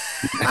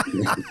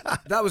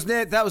 That was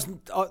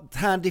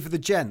handy for the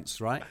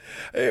gents, right?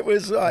 It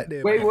was right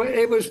there.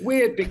 It was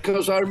weird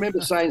because I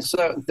remember saying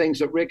certain things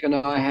that Rick and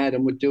I had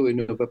and were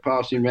doing of a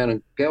passing around,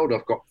 and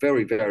Geldof got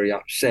very, very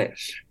upset,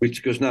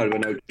 because there were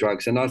no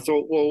drugs. And I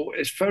thought, well,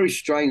 it's very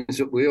strange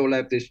that we all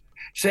have this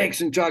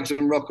sex and drugs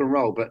and rock and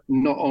roll, but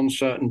not on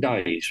certain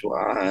days.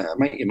 Well,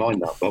 make your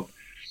mind up, Bob.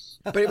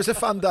 But it was a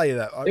fun day,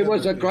 though. It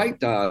was a great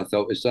day, I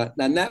thought.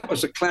 And that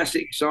was a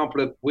classic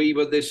example of we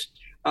were this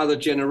other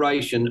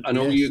generation, and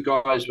all you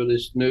guys were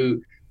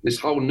this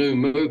whole new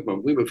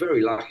movement. We were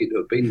very lucky to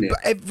have been there.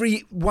 But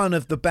every one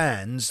of the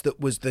bands that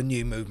was the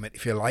new movement,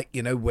 if you like,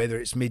 whether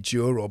it's Midge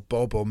or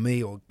Bob or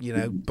me or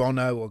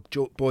Bono or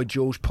Boy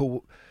George,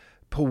 Paul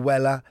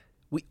Weller,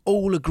 we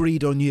all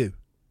agreed on you.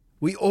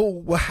 We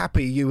all were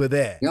happy you were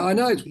there. Yeah, I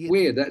know, it's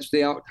weird. That's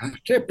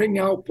bring the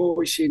old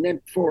boys in,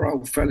 them 4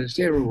 old fellas,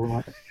 they're all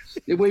right.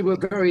 We were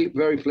very,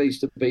 very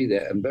pleased to be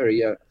there, and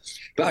very.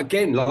 But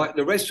again, like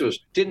the rest of us,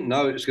 didn't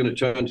know it was going to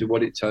turn into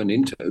what it turned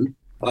into.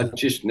 I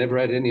just never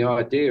had any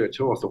idea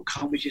at all. I thought,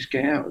 can't we just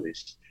get out of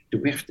this?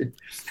 Do we have to?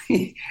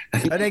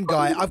 And then,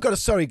 Guy,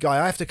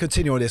 I have to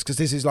continue on this because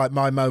this is like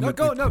my moment.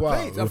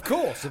 Please, of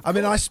course. I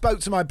mean, I spoke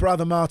to my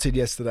brother Martin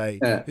yesterday,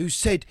 who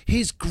said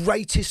his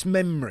greatest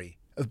memory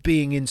of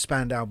being in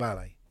Spandau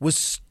Ballet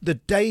was the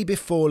day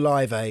before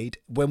Live Aid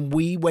when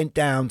we went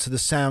down to the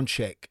sound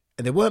check,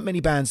 and there weren't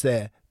many bands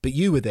there. But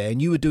you were there,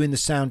 and you were doing the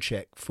sound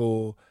check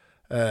for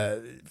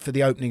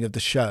the opening of the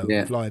show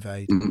of Live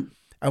Aid. Mm-hmm.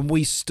 And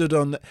we stood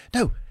on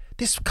no,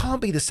 this can't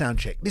be the sound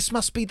check. This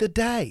must be the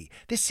day.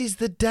 This is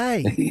the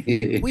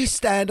day. We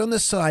stand on the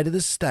side of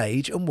the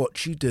stage and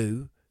watch you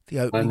do the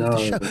opening of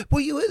the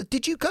show.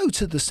 Did you go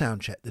to the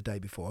sound check the day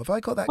before? Have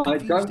I got that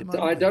confused?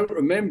 I don't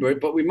remember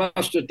it, but we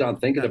must have done.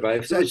 Thinking about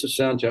it, if it was a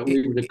sound check,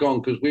 we would have gone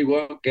because we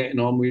weren't getting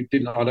on.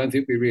 I don't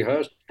think we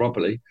rehearsed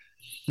properly.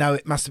 No,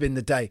 it must have been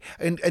the day.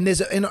 And there's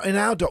in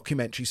our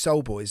documentary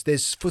Soul Boys,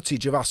 there's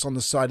footage of us on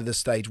the side of the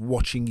stage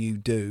watching you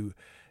do,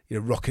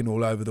 rocking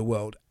all over the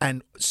world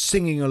and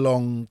singing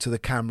along to the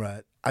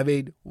camera. I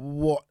mean,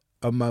 what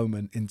a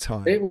moment in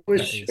time. It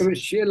was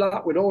sheer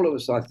luck with all of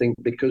us, I think,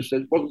 because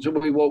it wasn't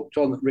until we walked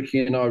on that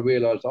Ricky and I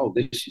realised,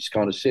 this is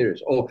kind of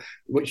serious. Or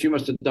what you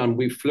must have done,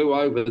 we flew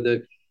over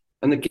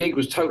and the gig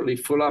was totally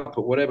full up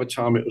at whatever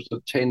time it was,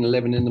 at 10,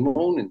 11 in the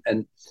morning.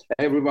 And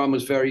everyone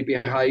was very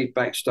behaved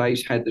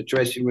backstage, had the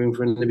dressing room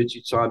for a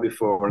limited time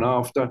before and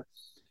after.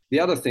 The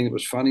other thing that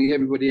was funny,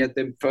 everybody had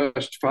their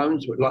first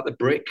phones, like the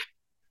brick,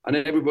 and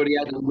everybody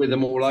had them with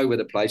them all over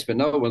the place, but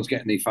no one's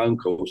getting any phone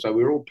calls. So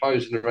we were all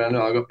posing around,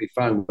 I got my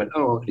phone, went,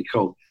 really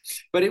cool.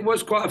 But it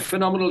was quite a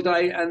phenomenal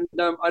day, and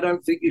I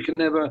don't think you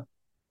can ever...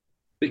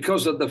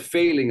 Because of the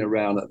feeling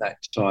around at that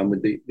time,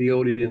 with the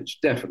audience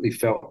definitely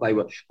felt they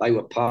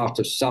were part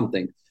of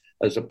something,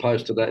 as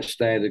opposed to that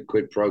standard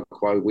quid pro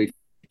quo, we've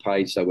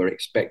paid, so we're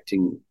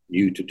expecting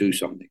you to do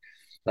something.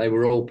 They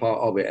were all part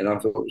of it, and I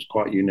thought it was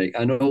quite unique.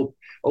 And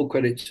all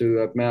credit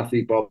to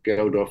Mouthy Bob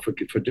Geldof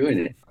for doing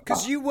it.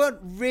 Because you weren't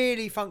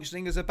really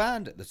functioning as a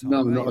band at the time,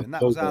 No, were not you? at And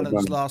that all. was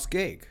Alan's last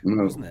gig,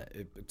 No. wasn't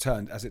it? It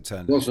turned out.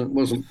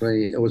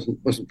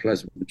 Wasn't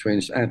pleasant between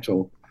us at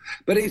all.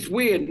 But it's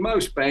weird.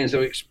 Most bands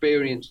have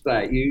experienced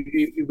that.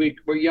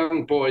 We're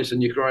young boys,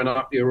 and you're growing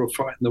up. You're all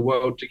fighting the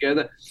world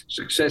together.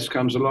 Success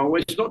comes along.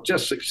 Well, it's not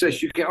just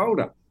success. You get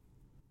older.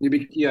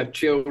 You have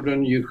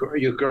children. You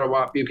grow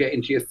up. You get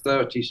into your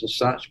 30s and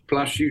such.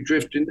 Plus, you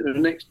drift into the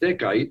next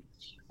decade,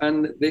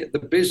 and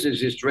the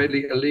business is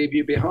ready to leave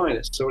you behind.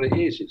 That's all it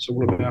is. It's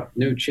all about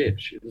new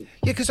chips. Yeah,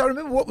 because I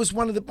remember what was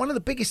one of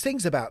the biggest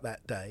things about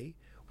that day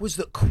was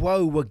that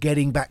Quo were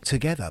getting back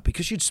together,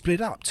 because you'd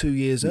split up 2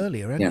 years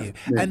earlier, hadn't you?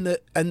 Yeah.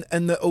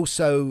 And that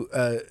also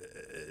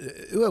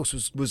who else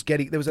was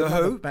getting? There was The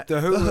Who.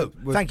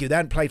 Thank you. They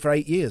hadn't played for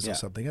 8 years or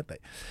something, had they?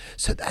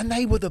 So and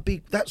they were the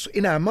big. That's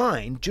in our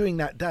mind during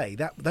that day.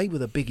 That they were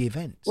the big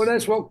events. Well,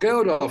 that's what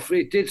Geldof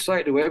he did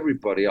say to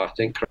everybody. I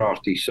think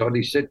Crafty sod.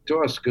 He said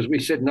to us, because we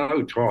said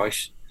no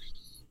twice,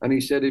 and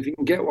he said, if you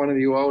can get one of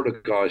you older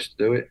guys to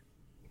do it,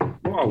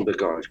 what older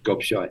guys?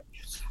 Gobshite.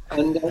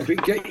 And if we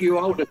get you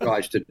older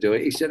guys to do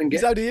it, he said, and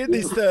get. He's only in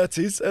his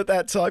 30s at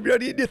that time. You're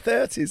only in your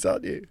 30s,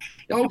 aren't you?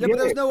 Oh, Yeah, but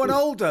there was no one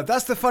older.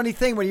 That's the funny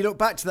thing when you look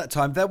back to that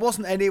time. There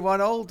wasn't anyone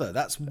older.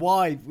 That's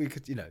why we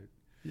could,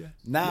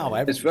 Now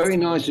It's very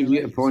nice of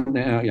you to point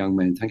that out, young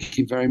man. Thank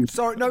you very much.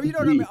 Sorry, no, you know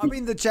what I mean. I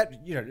mean the jet.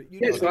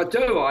 Yes, I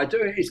do.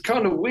 It's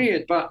kind of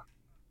weird, but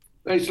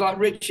it's like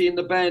Richie in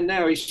the band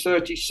now. He's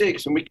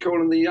 36, and we call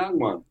him the young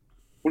one.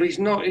 Well, he's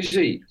not, is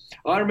he?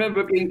 I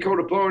remember being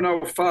called a boring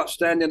old fart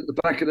standing at the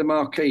back of the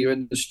marquee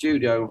in the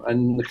studio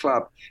and the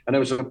club, and there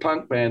was a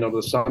punk band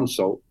of some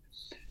sort.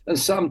 And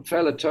some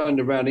fella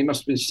turned around, he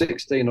must have been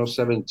 16 or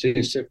 17,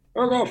 and said,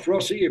 "Fuck off,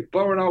 Rossi, you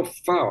boring old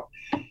fart."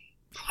 I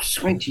was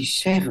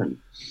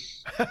 27.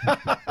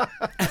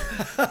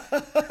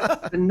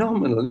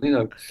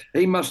 Phenomenal,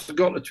 He must have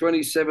got to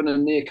 27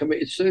 and near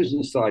committed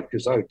suicide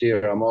because, oh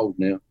dear, I'm old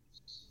now.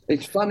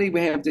 It's funny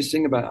we have this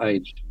thing about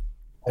age.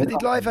 But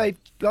did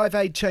Live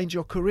Aid change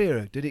your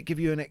career? Did it give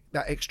you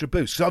that extra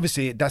boost? So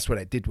obviously that's what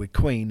it did with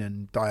Queen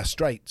and Dire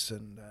Straits.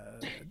 And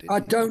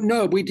I don't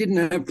know. We didn't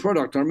have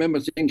product. I remember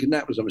thinking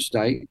that was a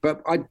mistake.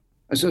 But I,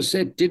 as I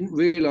said, didn't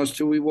realise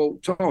till we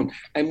walked on.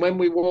 And when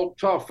we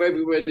walked off,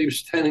 everybody was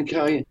standing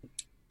going.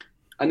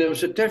 And there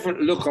was a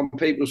different look on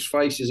people's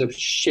faces of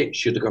shit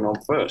should have gone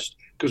on first.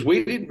 Because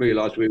we didn't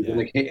realise we were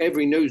going to hit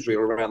every newsreel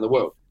around the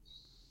world.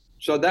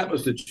 So that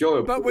was the joy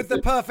of it. But with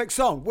the perfect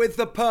song.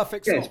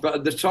 Yes, but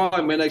at the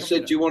time when they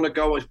said, do you want to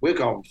go? We're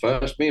going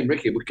first. Me and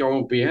Ricky would go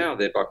and be out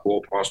there by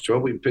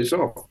 12:15. We'd piss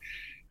off.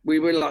 We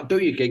were like, do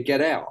your gig,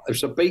 get out.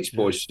 It's a Beach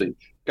Boys thing.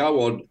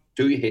 Go on,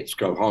 do your hits,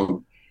 go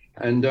home.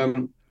 And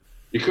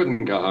you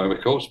couldn't go home,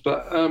 of course,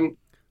 but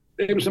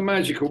it was a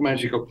magical.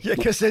 Yeah,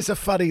 because there's a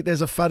funny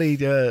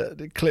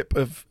clip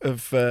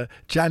of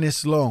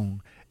Janice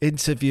Long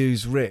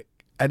interviews Rick.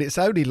 And it's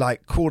only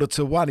like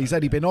 1:45. He's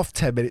only been off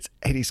 10 minutes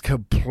and he's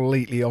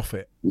completely off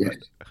it. Yes.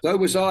 So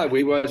was I.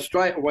 We were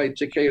straight away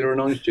tequila and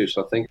orange juice,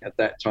 I think, at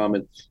that time.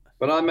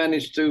 But I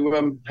managed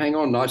to hang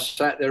on. I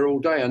sat there all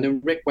day. And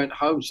then Rick went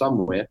home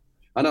somewhere.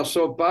 And I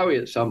saw Bowie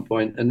at some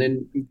point, and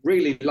then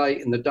really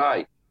late in the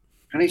day.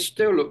 And he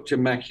still looked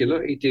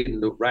immaculate. He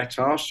didn't look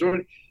rat-ass.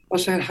 I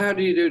said, how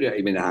do you do that?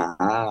 He went,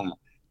 well,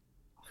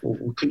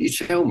 couldn't you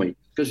tell me?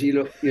 Because he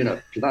looked,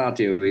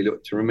 bloody, he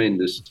looked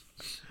tremendous.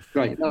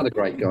 Great, another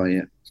great guy,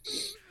 yeah.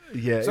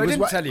 Yeah. So I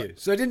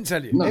didn't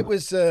tell you. No. It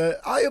was.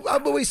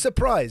 I'm always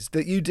surprised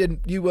that you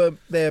didn't. You were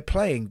there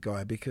playing,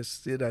 Guy,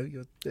 because you're.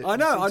 I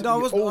know. I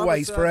was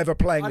always forever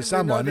playing with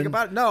someone.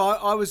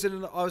 I was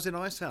in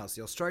Ice House,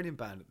 the Australian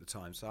band at the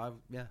time. So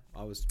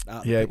I was.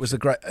 Out it was a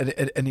great,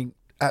 an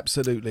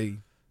absolutely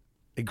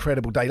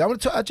incredible day.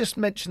 I just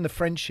mentioned the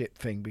friendship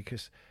thing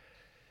because,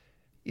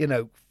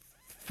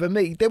 for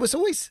me, there was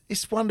always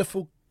this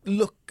wonderful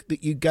look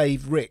that you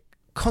gave Rick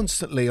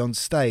constantly on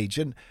stage,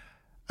 and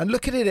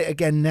looking at it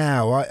again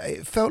now,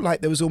 it felt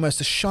like there was almost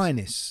a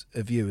shyness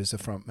of you as a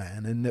front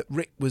man, and that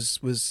Rick was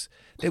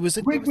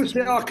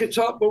the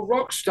archetypal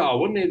rock star,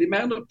 wasn't he? The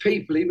amount of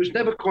people, he was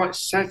never quite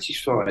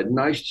satisfied, and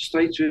I used to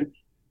say to him,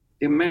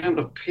 the amount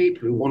of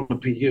people who want to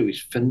be you is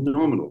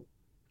phenomenal.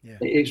 Yeah,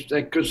 it's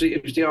because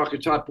it was the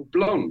archetypal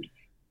blonde.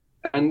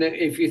 And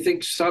if you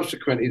think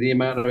subsequently the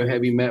amount of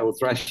heavy metal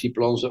thrashy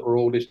blondes that were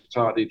all this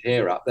parted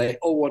hair up, they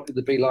all wanted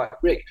to be like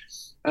Rick.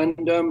 And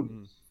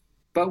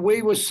but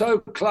we were so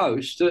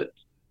close that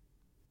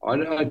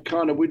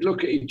we'd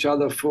look at each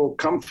other for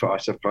comfort, I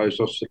suppose,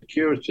 or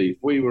security if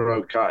we were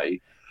okay.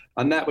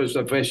 And that was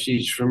a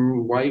vestige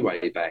from way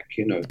back,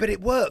 But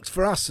it worked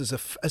for us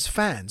as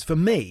fans. For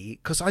me,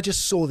 because I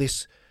just saw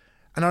this,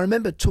 and I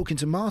remember talking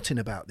to Martin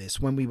about this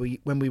when we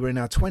were in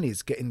our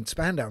 20s, getting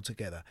Spandau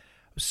together.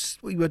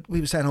 we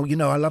were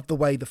saying, I love the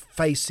way the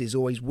faces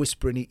always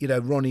whispering.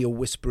 Ronnie will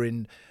whisper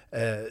in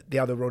the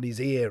other Ronnie's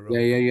ear.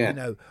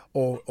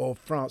 Or, or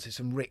Francis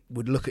and Rick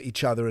would look at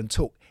each other and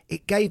talk.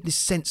 It gave this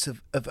sense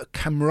of a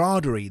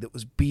camaraderie that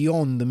was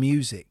beyond the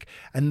music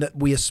and that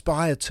we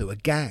aspired to, a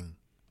gang.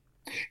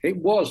 It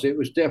was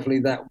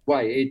definitely that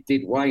way. It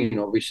did wane,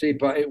 obviously,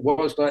 but it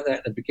was like that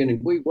at the beginning.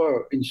 We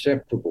were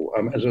inseparable,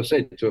 as I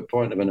said, to a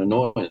point of an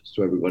annoyance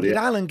to everybody. Did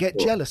Alan get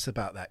jealous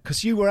about that?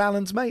 Because you were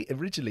Alan's mate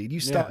originally. You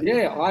started.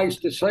 Yeah, I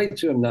used to say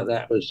to him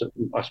that must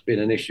have been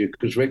an issue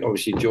because Rick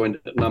obviously joined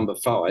at number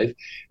 5,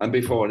 and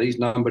before he's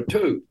number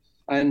 2.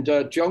 And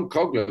John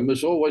Coghlan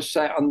was always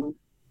sat on,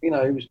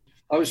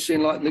 I was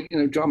seeing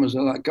drummers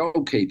are like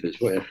goalkeepers.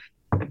 Where,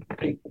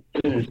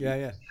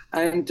 yeah.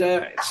 And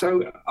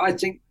so I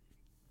think.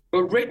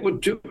 But Rick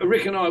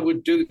and I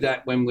would do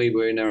that when we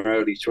were in our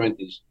early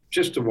 20s,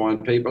 just to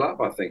wind people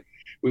up, I think.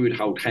 We would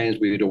hold hands.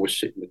 We would always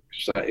sit in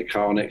the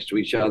car next to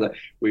each other.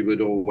 We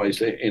would always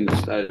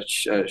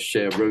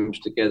share rooms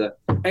together.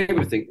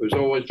 Everything was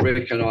always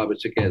Rick and I were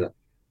together.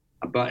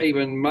 But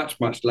even much,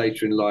 much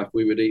later in life,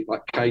 we would eat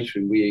like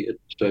catering. We eat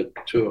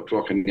at 2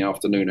 o'clock in the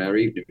afternoon, our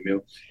evening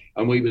meal,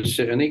 and we would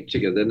sit and eat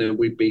together. And then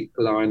we'd be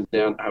lying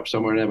down have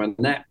somewhere and have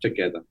a nap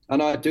together.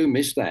 And I do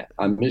miss that.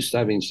 I miss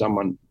having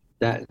someone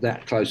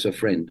that close a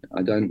friend.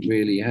 I don't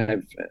really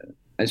have,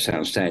 it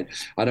sounds sad,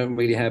 I don't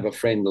really have a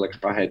friend like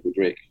I had with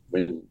Rick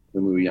when we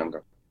were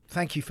younger.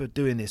 Thank you for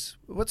doing this.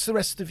 What's the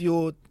rest of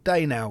your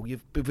day now?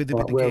 You've with the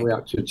where gig? We're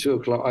up to 2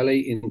 o'clock. I'll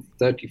eat in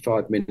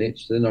 35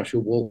 minutes, then I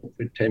shall walk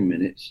for 10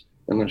 minutes.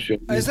 And I shall...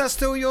 Is that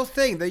still your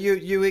thing? That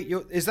you eat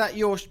is that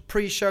your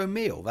pre-show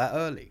meal that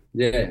early?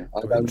 Yeah.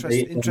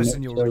 Interest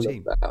in your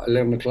routine. About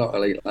 11 o'clock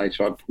I'll eat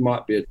later.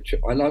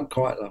 I like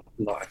quite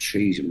like a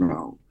cheese and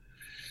roll.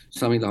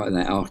 Something like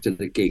that after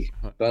the gig.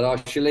 But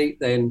I shall eat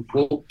then,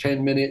 walk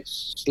 10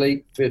 minutes,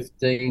 sleep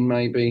 15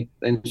 maybe,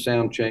 then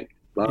sound check.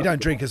 You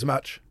don't drink as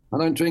much? I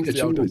don't drink at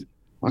all.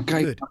 I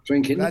gave up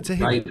drinking. Glad to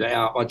hear. I gave it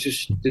out. I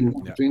just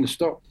didn't drink the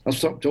stop. I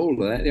stopped all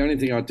of that. The only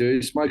thing I do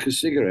is smoke a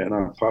cigarette and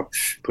I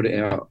put it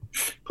out.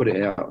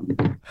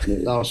 And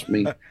it lasts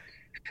me,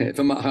 if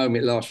I'm at home,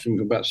 it lasts from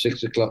about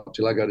 6 o'clock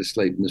till I go to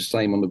sleep. And the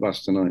same on the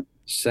bus tonight.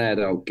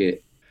 Sad I'll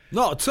get.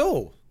 Not at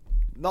all.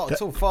 Not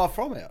at all. Far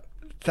from it.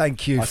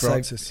 Thank you,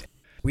 Francis.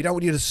 We don't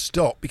want you to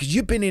stop because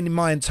you've been in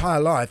my entire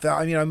life.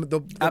 I mean, the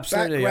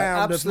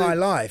background of my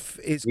life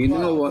is. You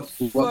know what's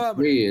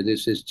weird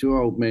is there's 2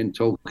 old men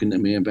talking to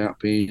me about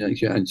being and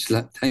it's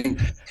like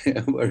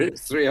where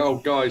it's 3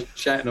 old guys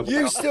chatting about.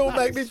 You still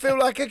make me feel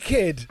like a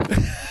kid.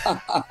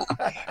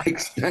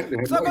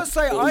 Exactly. So I must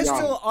say,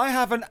 I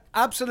have an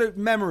absolute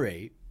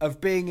memory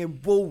of being in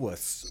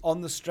Woolworths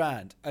on the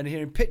Strand and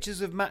hearing pictures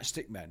of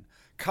Matchstick Men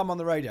come on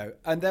the radio,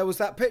 and there was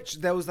that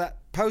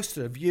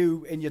poster of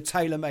you in your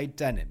tailor-made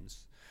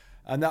denims,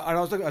 and I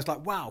was looking, I was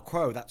like, wow,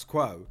 Quo, that's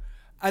Quo.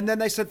 And then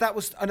they said that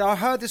was, and I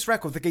heard this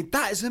record thinking,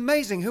 that is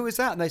amazing, who is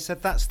that? And they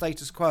said that's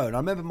Status Quo, and I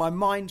remember my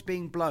mind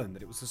being blown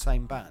that it was the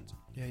same band.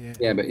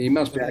 Yeah, but you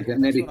must get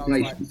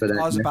medication for that.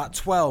 I was about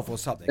 12 or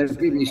something. They'll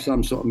give you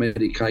some sort of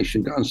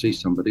medication. Go and see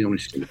somebody,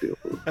 honestly.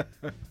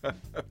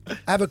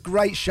 Have a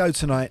great show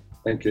tonight.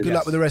 Thank you. Good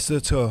luck with the rest of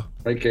the tour.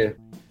 Take care.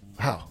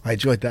 Wow, I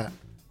enjoyed that.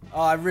 Oh,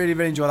 I really,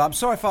 really enjoyed that. I'm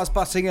sorry if I was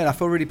butting in. I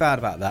feel really bad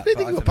about that. I didn't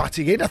think we were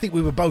butting in. I think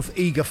we were both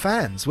eager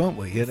fans, weren't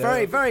we?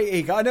 Very, very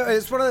eager. I know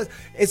it's one of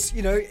those.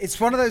 It's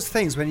one of those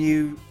things when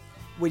you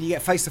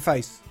get face to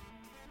face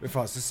with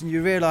Francis and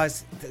you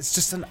realise it's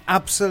just an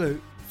absolute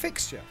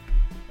fixture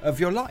of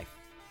your life.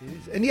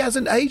 And he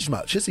hasn't aged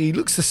much, has he? He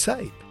looks the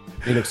same.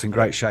 He looks in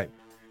great shape.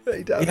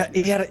 He does.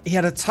 He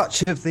had a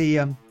touch of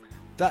the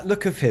that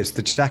look of his,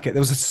 the jacket.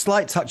 There was a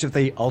slight touch of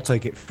the "I'll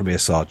take it from here,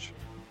 Sarge."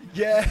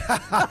 Yeah.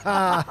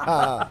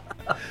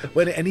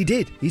 And he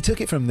did. He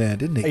took it from there,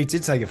 didn't he? He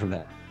did take it from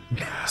there.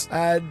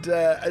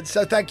 And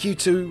so thank you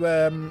to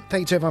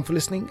everyone for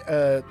listening.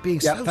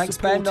 Thanks,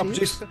 Ben, our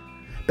producer.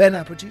 Ben,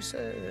 our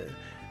producer.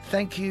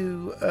 Thank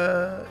you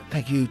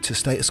to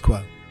Status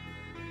Quo.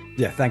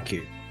 Yeah, thank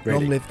you. Really.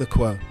 Long live the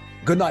Quo.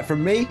 Good night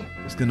from me.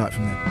 It's good night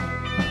from them.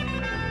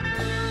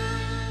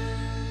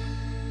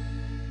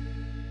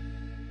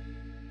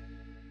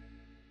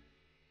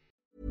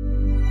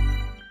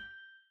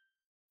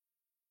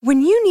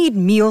 When you need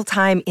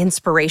mealtime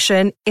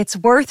inspiration, it's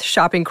worth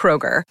shopping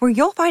Kroger, where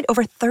you'll find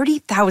over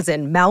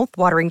 30,000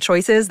 mouth-watering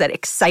choices that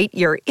excite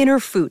your inner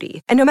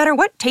foodie. And no matter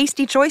what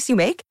tasty choice you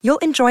make, you'll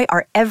enjoy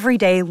our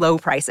everyday low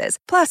prices,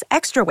 plus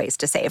extra ways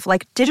to save,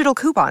 like digital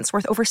coupons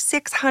worth over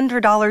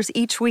 $600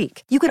 each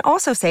week. You can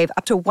also save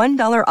up to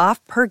 $1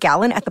 off per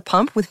gallon at the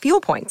pump with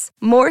fuel points.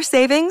 More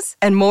savings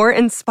and more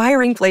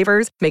inspiring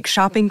flavors make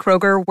shopping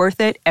Kroger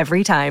worth it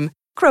every time.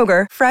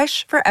 Kroger,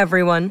 fresh for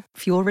everyone.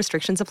 Fuel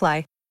restrictions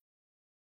apply.